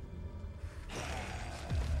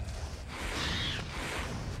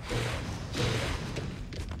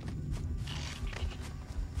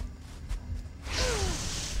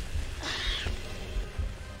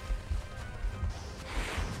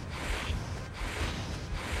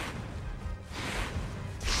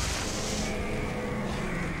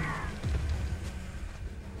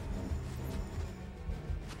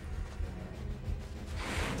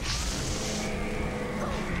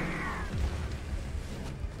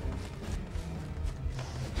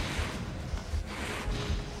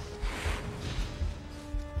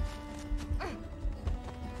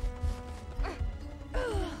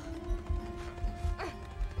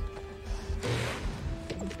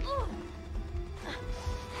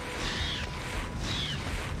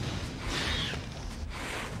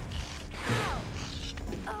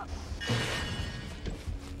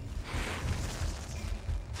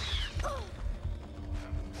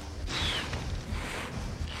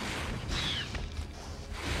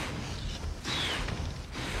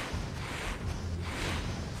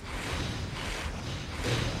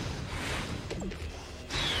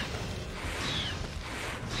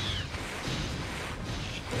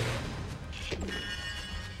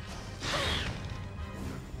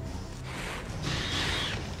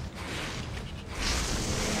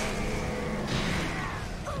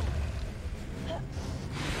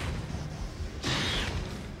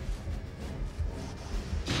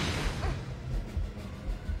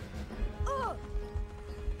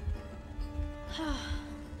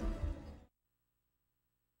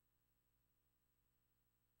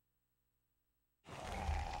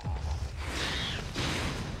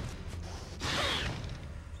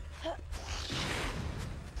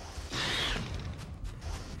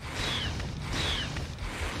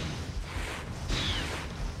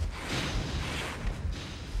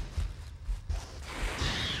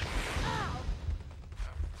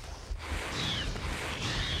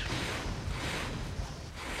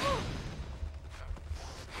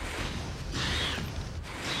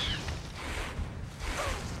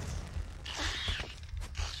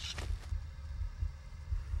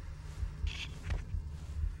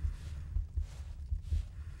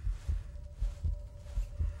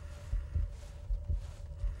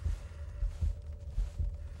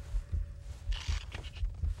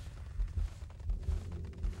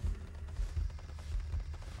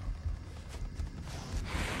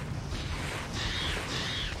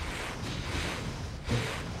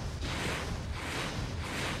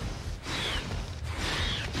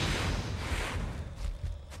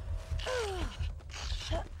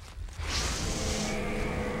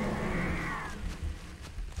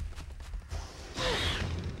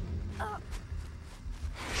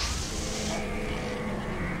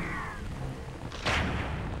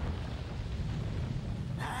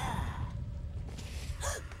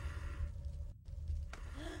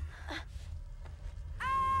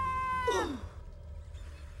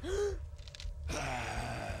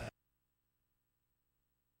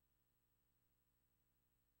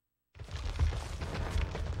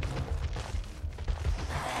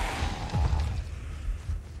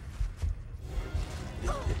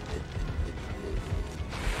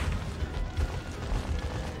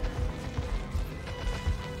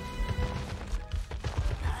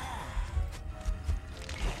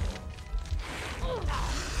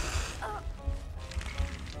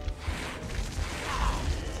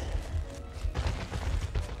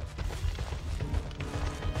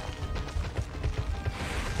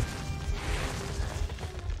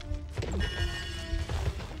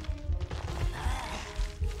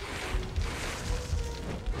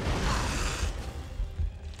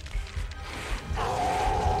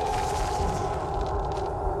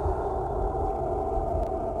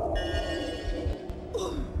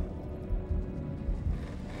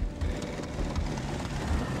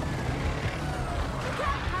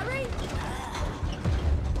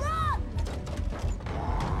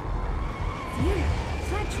 you.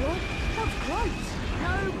 Thanks, Ron. That was close.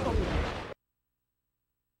 No problem.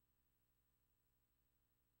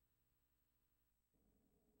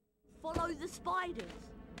 Follow the spiders.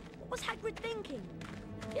 What was Hagrid thinking?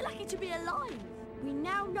 You're lucky to be alive. We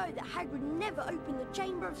now know that Hagrid never opened the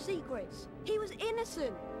Chamber of Secrets. He was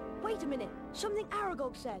innocent. Wait a minute. Something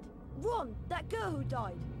Aragog said. Ron, that girl who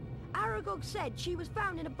died. Aragog said she was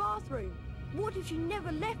found in a bathroom. What if she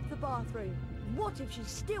never left the bathroom? What if she's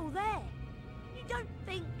still there? You don't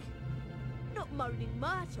think... Not Moaning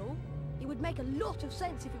Myrtle? It would make a lot of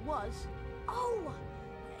sense if it was. Oh!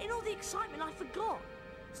 In all the excitement, I forgot.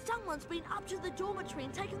 Someone's been up to the dormitory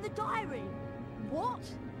and taken the diary. What?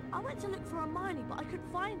 I went to look for Hermione, but I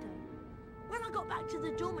couldn't find her. When I got back to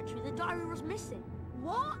the dormitory, the diary was missing.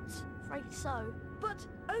 What? Afraid so. But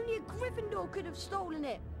only a Gryffindor could have stolen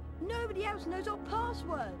it. Nobody else knows our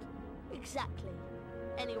password. Exactly.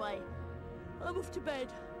 Anyway, I'm off to bed.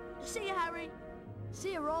 See you, Harry.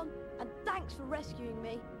 See you, Ron. And thanks for rescuing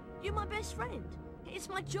me. You're my best friend. It's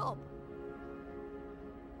my job.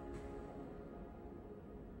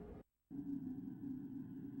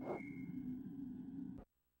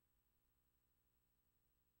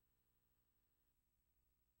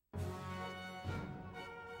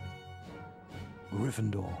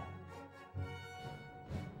 Gryffindor.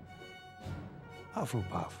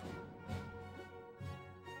 Hufflepuff.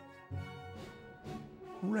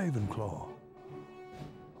 Ravenclaw.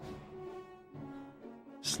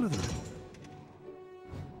 Slytherin.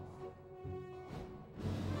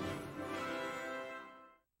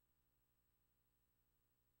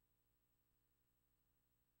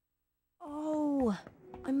 Oh,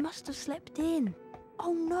 I must have slept in.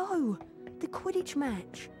 Oh no, the Quidditch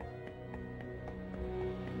match.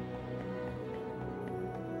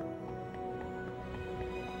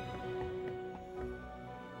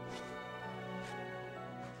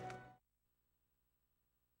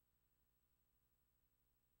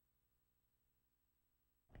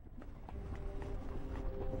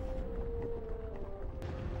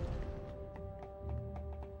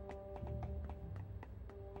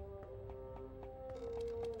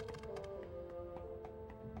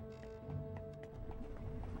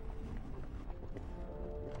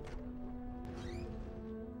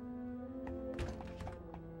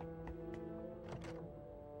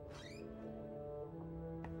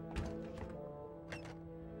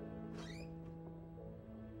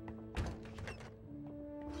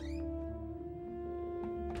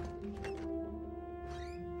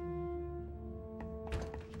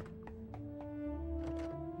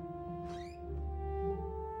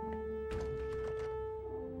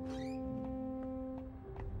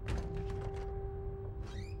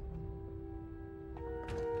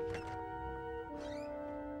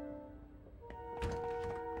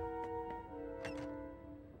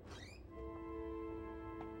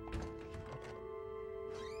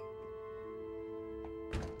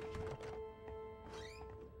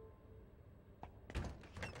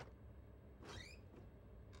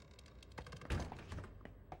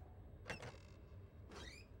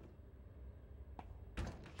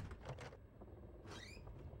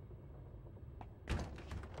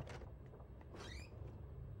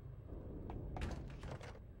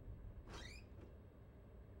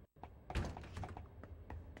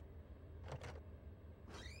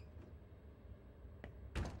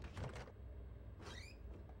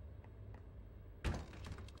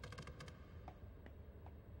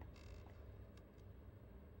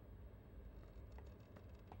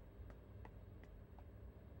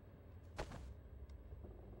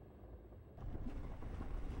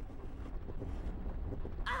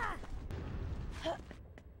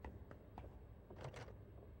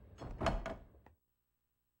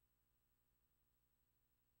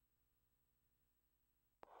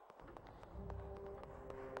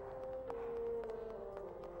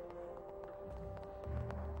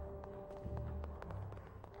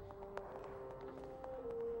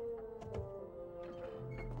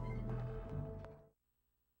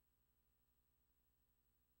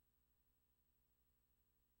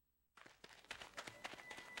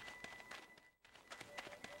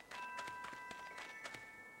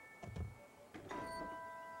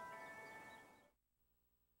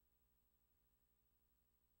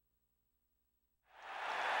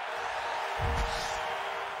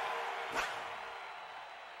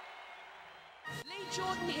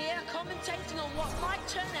 Jordan here, commentating on what might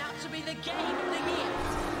turn out to be the game of the year.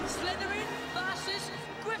 Slytherin versus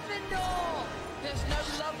Gryffindor. There's no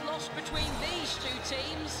love lost between these two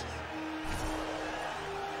teams.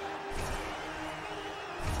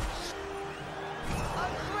 A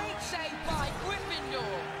great save by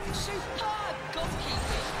Gryffindor. Superb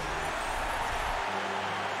goalkeeping.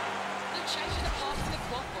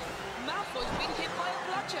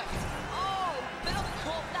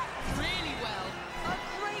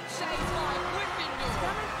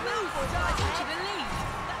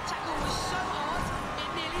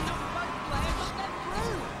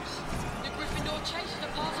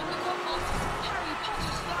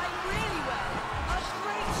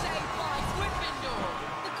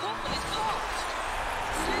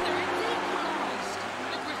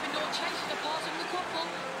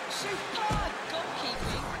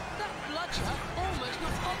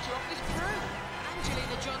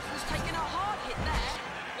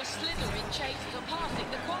 chase to passing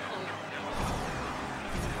the quaffle.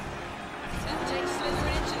 That takes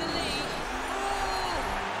Slytherin into the lead. Oh!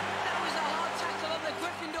 That was a hard tackle on the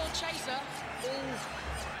Gryffindor chaser. Oh!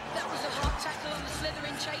 That was a hard tackle on the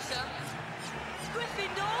Slytherin chaser.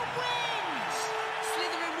 Gryffindor wins!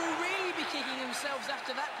 Slytherin will really be kicking themselves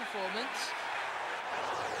after that performance.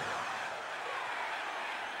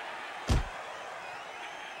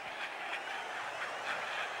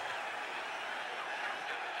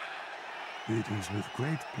 It is with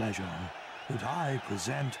great pleasure that I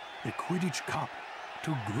present the Quidditch Cup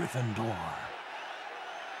to Gryffindor.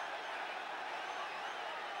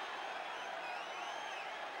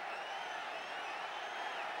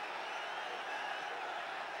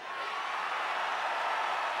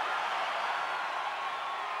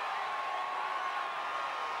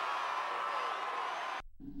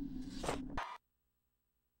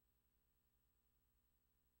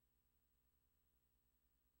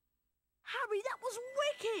 Harry, that was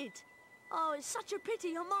wicked! Oh, it's such a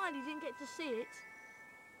pity Hermione didn't get to see it.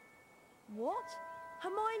 What?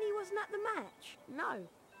 Hermione wasn't at the match? No,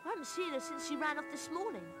 I haven't seen her since she ran off this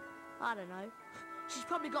morning. I don't know. She's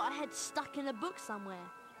probably got her head stuck in a book somewhere.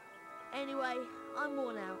 Anyway, I'm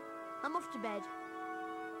worn out. I'm off to bed.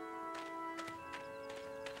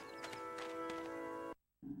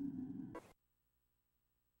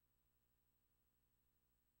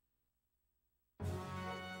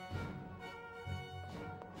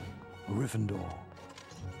 Gryffindor.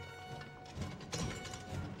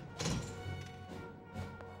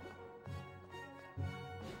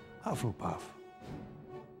 Hufflepuff.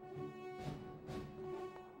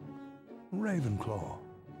 Ravenclaw.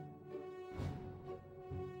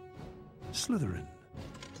 Slytherin.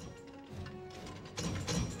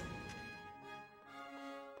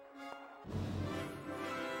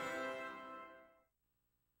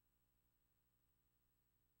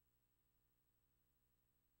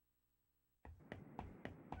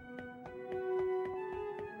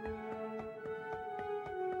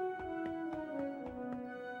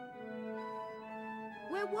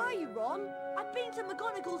 Where were you, Ron? I'd been to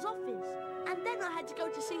McGonagall's office, and then I had to go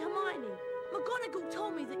to see Hermione. McGonagall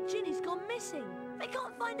told me that Ginny's gone missing. They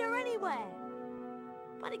can't find her anywhere.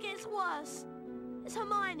 But it gets worse. It's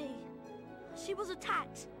Hermione. She was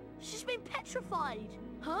attacked. She's been petrified.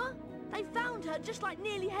 Huh? They found her just like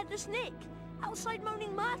Nearly Headless Nick, outside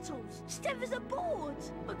Moaning Myrtles, stiff as a board.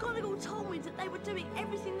 McGonagall told me that they were doing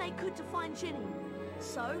everything they could to find Ginny.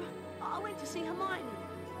 So, I went to see Hermione.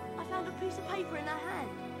 I found a piece of paper in her hand,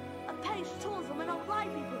 a page torn from an old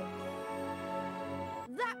library book.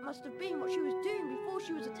 That must have been what she was doing before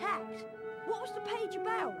she was attacked. What was the page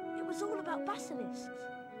about? It was all about basilisks.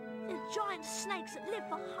 They're giant snakes that live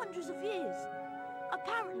for hundreds of years.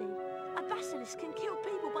 Apparently, a basilisk can kill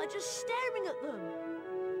people by just staring at them.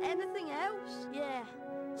 Anything else? Yeah,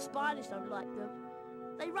 spiders don't like them.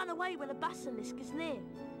 They run away when a basilisk is near.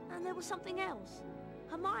 And there was something else.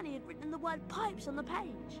 Hermione had written the word pipes on the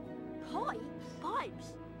page. Pipes?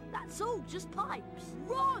 Pipes. That's all, just pipes.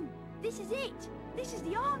 Ron! This is it! This is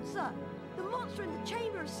the answer! The monster in the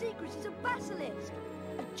Chamber of Secrets is a basilisk!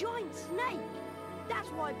 A giant snake! That's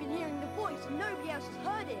why I've been hearing the voice and nobody else has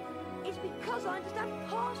heard it. It's because I understand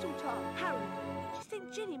parcel tongue. Harry, do you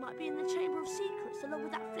think Ginny might be in the Chamber of Secrets along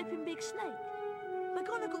with that flipping big snake?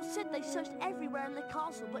 McGonagall said they searched everywhere in the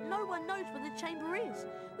castle, but no one knows where the chamber is.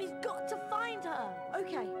 We've got to find her.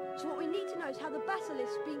 Okay, so what we need to know is how the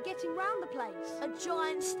basilisk's been getting round the place. A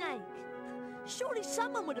giant snake. Surely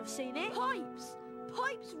someone would have seen it. Pipes!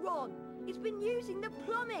 Pipes, Ron! It's been using the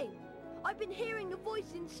plumbing. I've been hearing the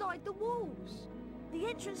voice inside the walls. The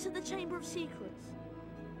entrance to the Chamber of Secrets.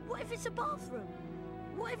 What if it's a bathroom?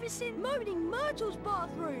 What if it's in Moaning Myrtle's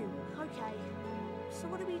bathroom? Okay, so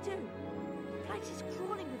what do we do? The place is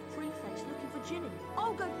crawling with prefects looking for Ginny.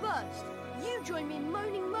 I'll go first. You join me in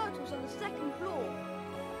Moaning Myrtle's on the second floor.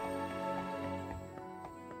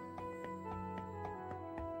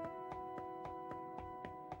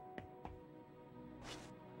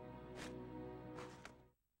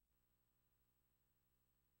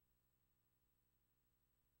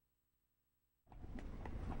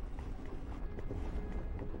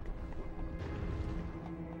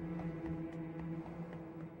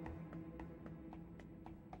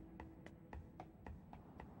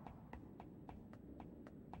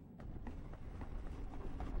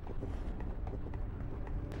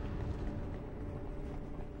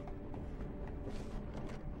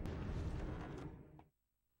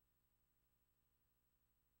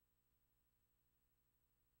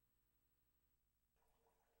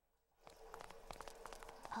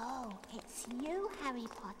 Oh, it's you, Harry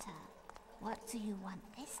Potter. What do you want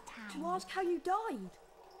this time? To ask how you died.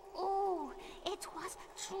 Oh, it was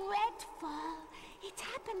dreadful. It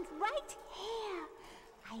happened right here.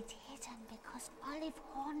 I'd hidden because Olive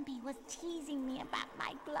Hornby was teasing me about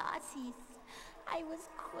my glasses. I was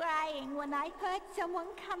crying when I heard someone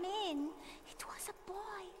come in. It was a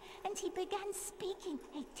boy, and he began speaking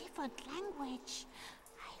a different language.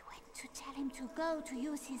 I went to tell him to go to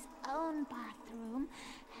use his own bathroom,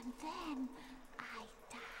 and then I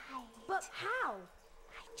died. But how?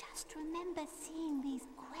 I just remember seeing these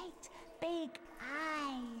great big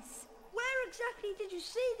eyes. Where exactly did you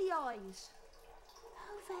see the eyes?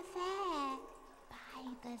 Over there, by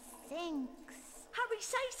the sinks. Harry,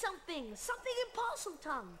 say something! Something in parcel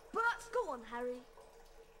tongue! But go on, Harry.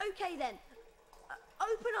 Okay then.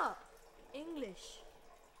 Open up. English.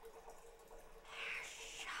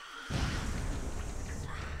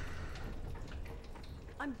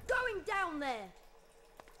 I'm going down there.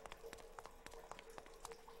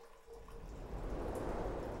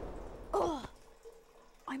 Oh!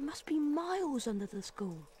 I must be miles under the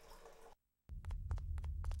school.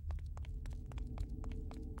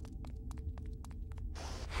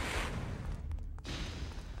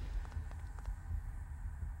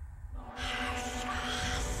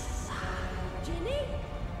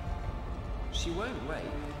 She won't wake.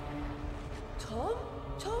 Tom?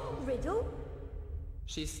 Tom Riddle?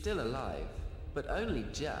 She's still alive, but only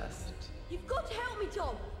just. You've got to help me,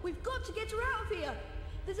 Tom. We've got to get her out of here.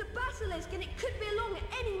 There's a basilisk and it could be along at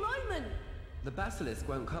any moment. The basilisk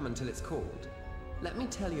won't come until it's called. Let me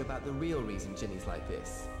tell you about the real reason Ginny's like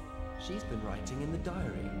this. She's been writing in the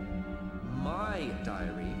diary. My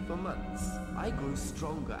diary for months. I grew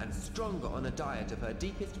stronger and stronger on a diet of her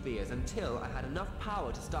deepest fears until I had enough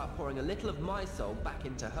power to start pouring a little of my soul back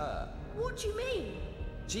into her. What do you mean?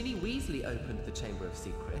 Ginny Weasley opened the Chamber of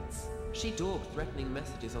Secrets. She daubed threatening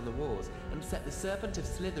messages on the walls and set the Serpent of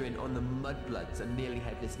Slytherin on the Mudbloods and Nearly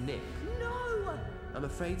Headless Nick. No! I'm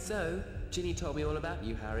afraid so. Ginny told me all about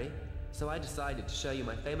you, Harry. So I decided to show you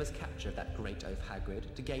my famous capture of that great oaf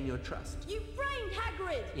Hagrid to gain your trust. You framed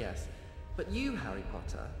Hagrid! Yes. But you, Harry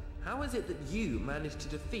Potter, how is it that you managed to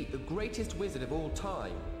defeat the greatest wizard of all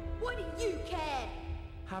time? Why do you care?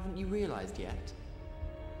 Haven't you realized yet?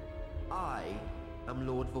 I am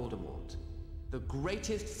Lord Voldemort, the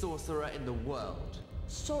greatest sorcerer in the world.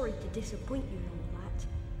 Sorry to disappoint you and all that,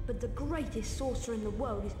 but the greatest sorcerer in the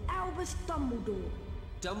world is Albus Dumbledore.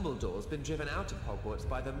 Dumbledore's been driven out of Hogwarts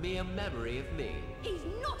by the mere memory of me. He's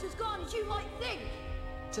not as gone as you might think.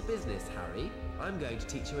 To business, Harry. I'm going to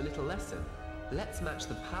teach you a little lesson. Let's match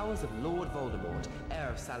the powers of Lord Voldemort, heir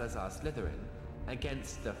of Salazar Slytherin,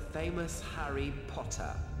 against the famous Harry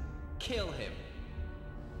Potter. Kill him!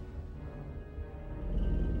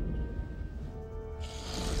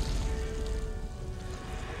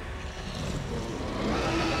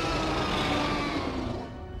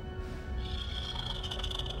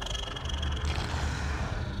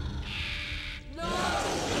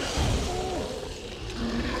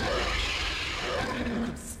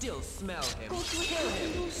 Smell him. God, kill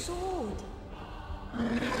him. Your sword.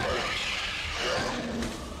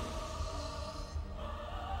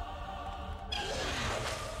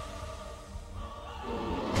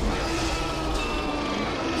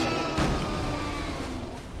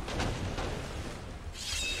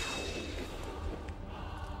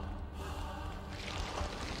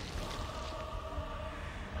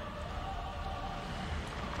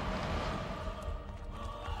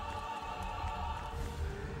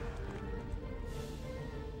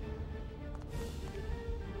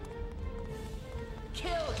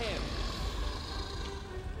 Kill him!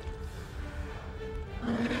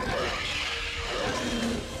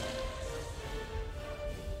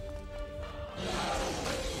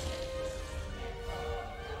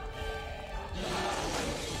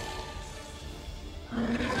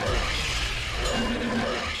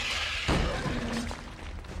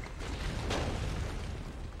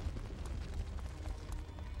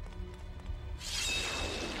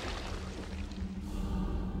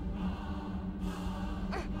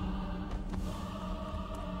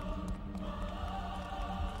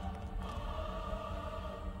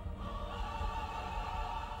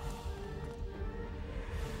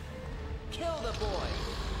 Kill the boy!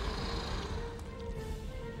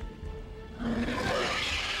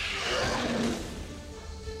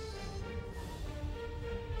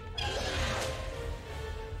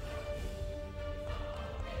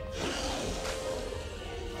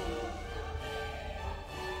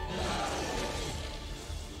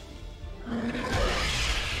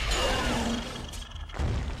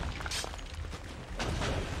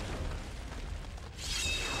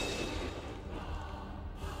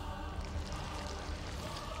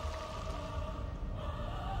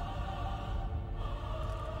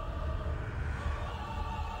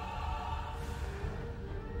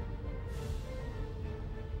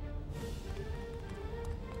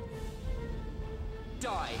 Die,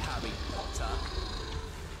 Harry Potter!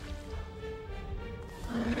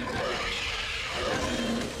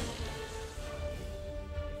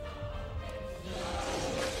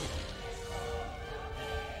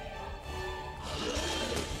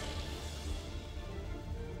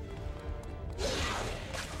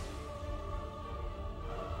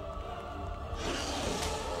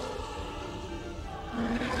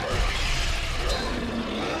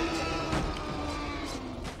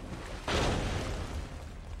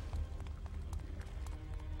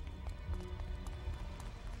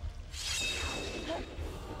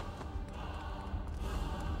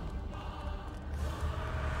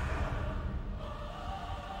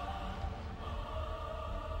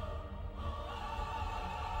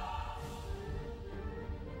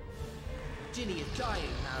 Ginny is dying,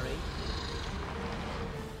 Harry.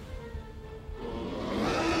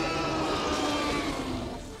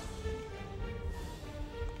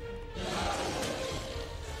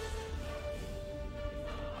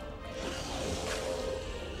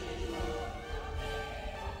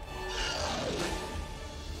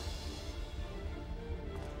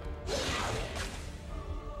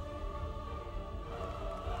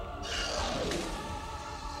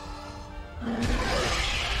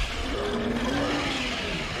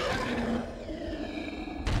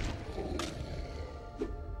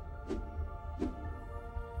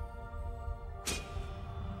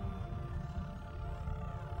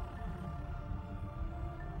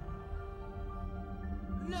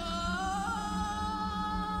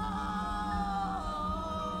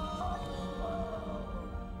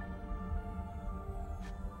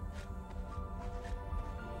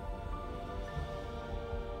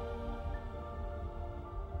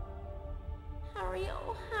 Harry,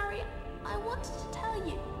 oh Harry, I wanted to tell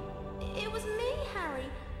you. It was me, Harry,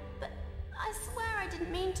 but I swear I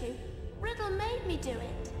didn't mean to. Riddle made me do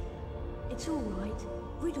it. It's all right.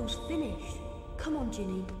 Riddle's finished. Come on,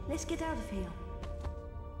 Ginny, let's get out of here.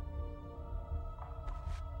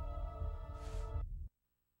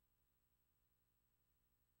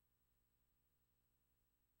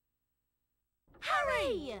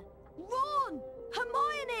 Harry! Ron!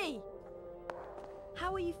 Hermione!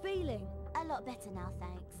 How are you feeling? A lot better now,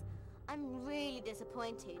 thanks. I'm really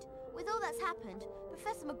disappointed. With all that's happened,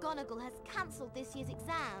 Professor McGonagall has cancelled this year's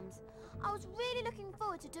exams. I was really looking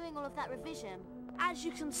forward to doing all of that revision. As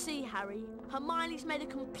you can see, Harry, Hermione's made a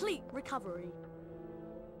complete recovery.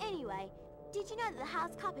 Anyway, did you know that the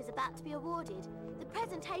House Cup is about to be awarded? The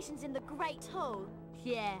presentation's in the Great Hall.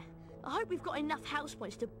 Yeah, I hope we've got enough house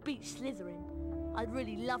points to beat Slytherin. I'd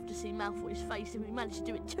really love to see Malfoy's face if we managed to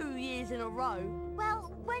do it 2 years in a row.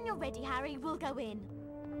 Well, when you're ready, Harry, we'll go in.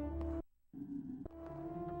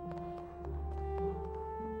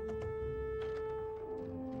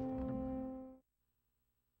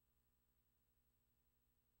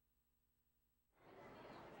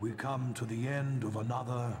 We come to the end of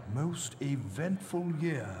another most eventful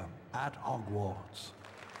year at Hogwarts.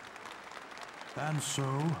 And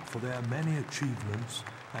so, for their many achievements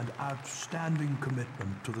and outstanding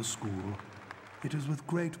commitment to the school, it is with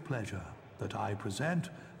great pleasure that I present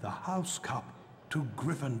the House Cup to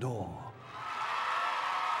Gryffindor.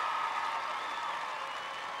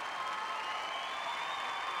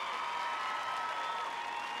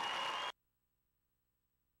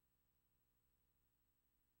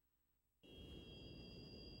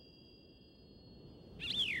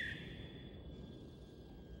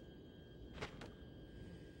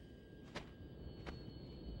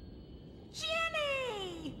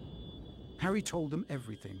 Harry told them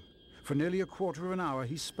everything. For nearly a quarter of an hour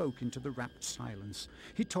he spoke into the rapt silence.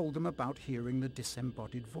 He told them about hearing the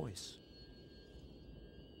disembodied voice.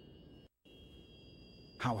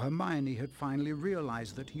 How Hermione had finally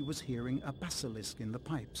realized that he was hearing a basilisk in the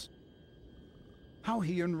pipes. How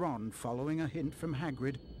he and Ron, following a hint from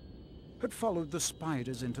Hagrid, had followed the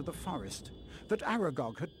spiders into the forest. That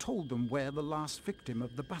Aragog had told them where the last victim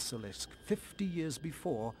of the basilisk, 50 years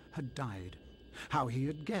before, had died. How he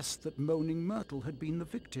had guessed that Moaning Myrtle had been the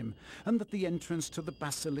victim, and that the entrance to the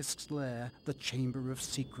basilisk's lair, the Chamber of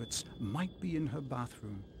Secrets, might be in her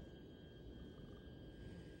bathroom.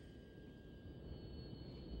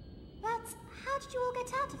 But how did you all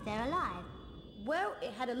get out of there alive? Well,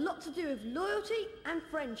 it had a lot to do with loyalty and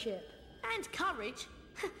friendship. And courage.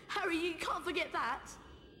 Harry, you can't forget that.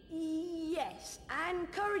 Yes, and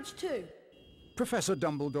courage too. Professor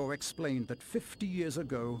Dumbledore explained that 50 years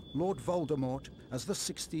ago, Lord Voldemort, as the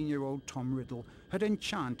 16-year-old Tom Riddle, had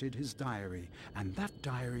enchanted his diary, and that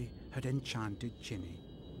diary had enchanted Ginny.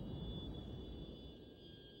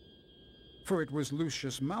 For it was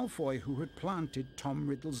Lucius Malfoy who had planted Tom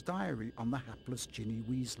Riddle's diary on the hapless Ginny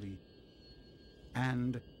Weasley.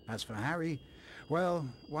 And as for Harry, well,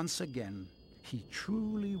 once again, he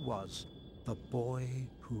truly was the boy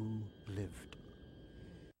who lived.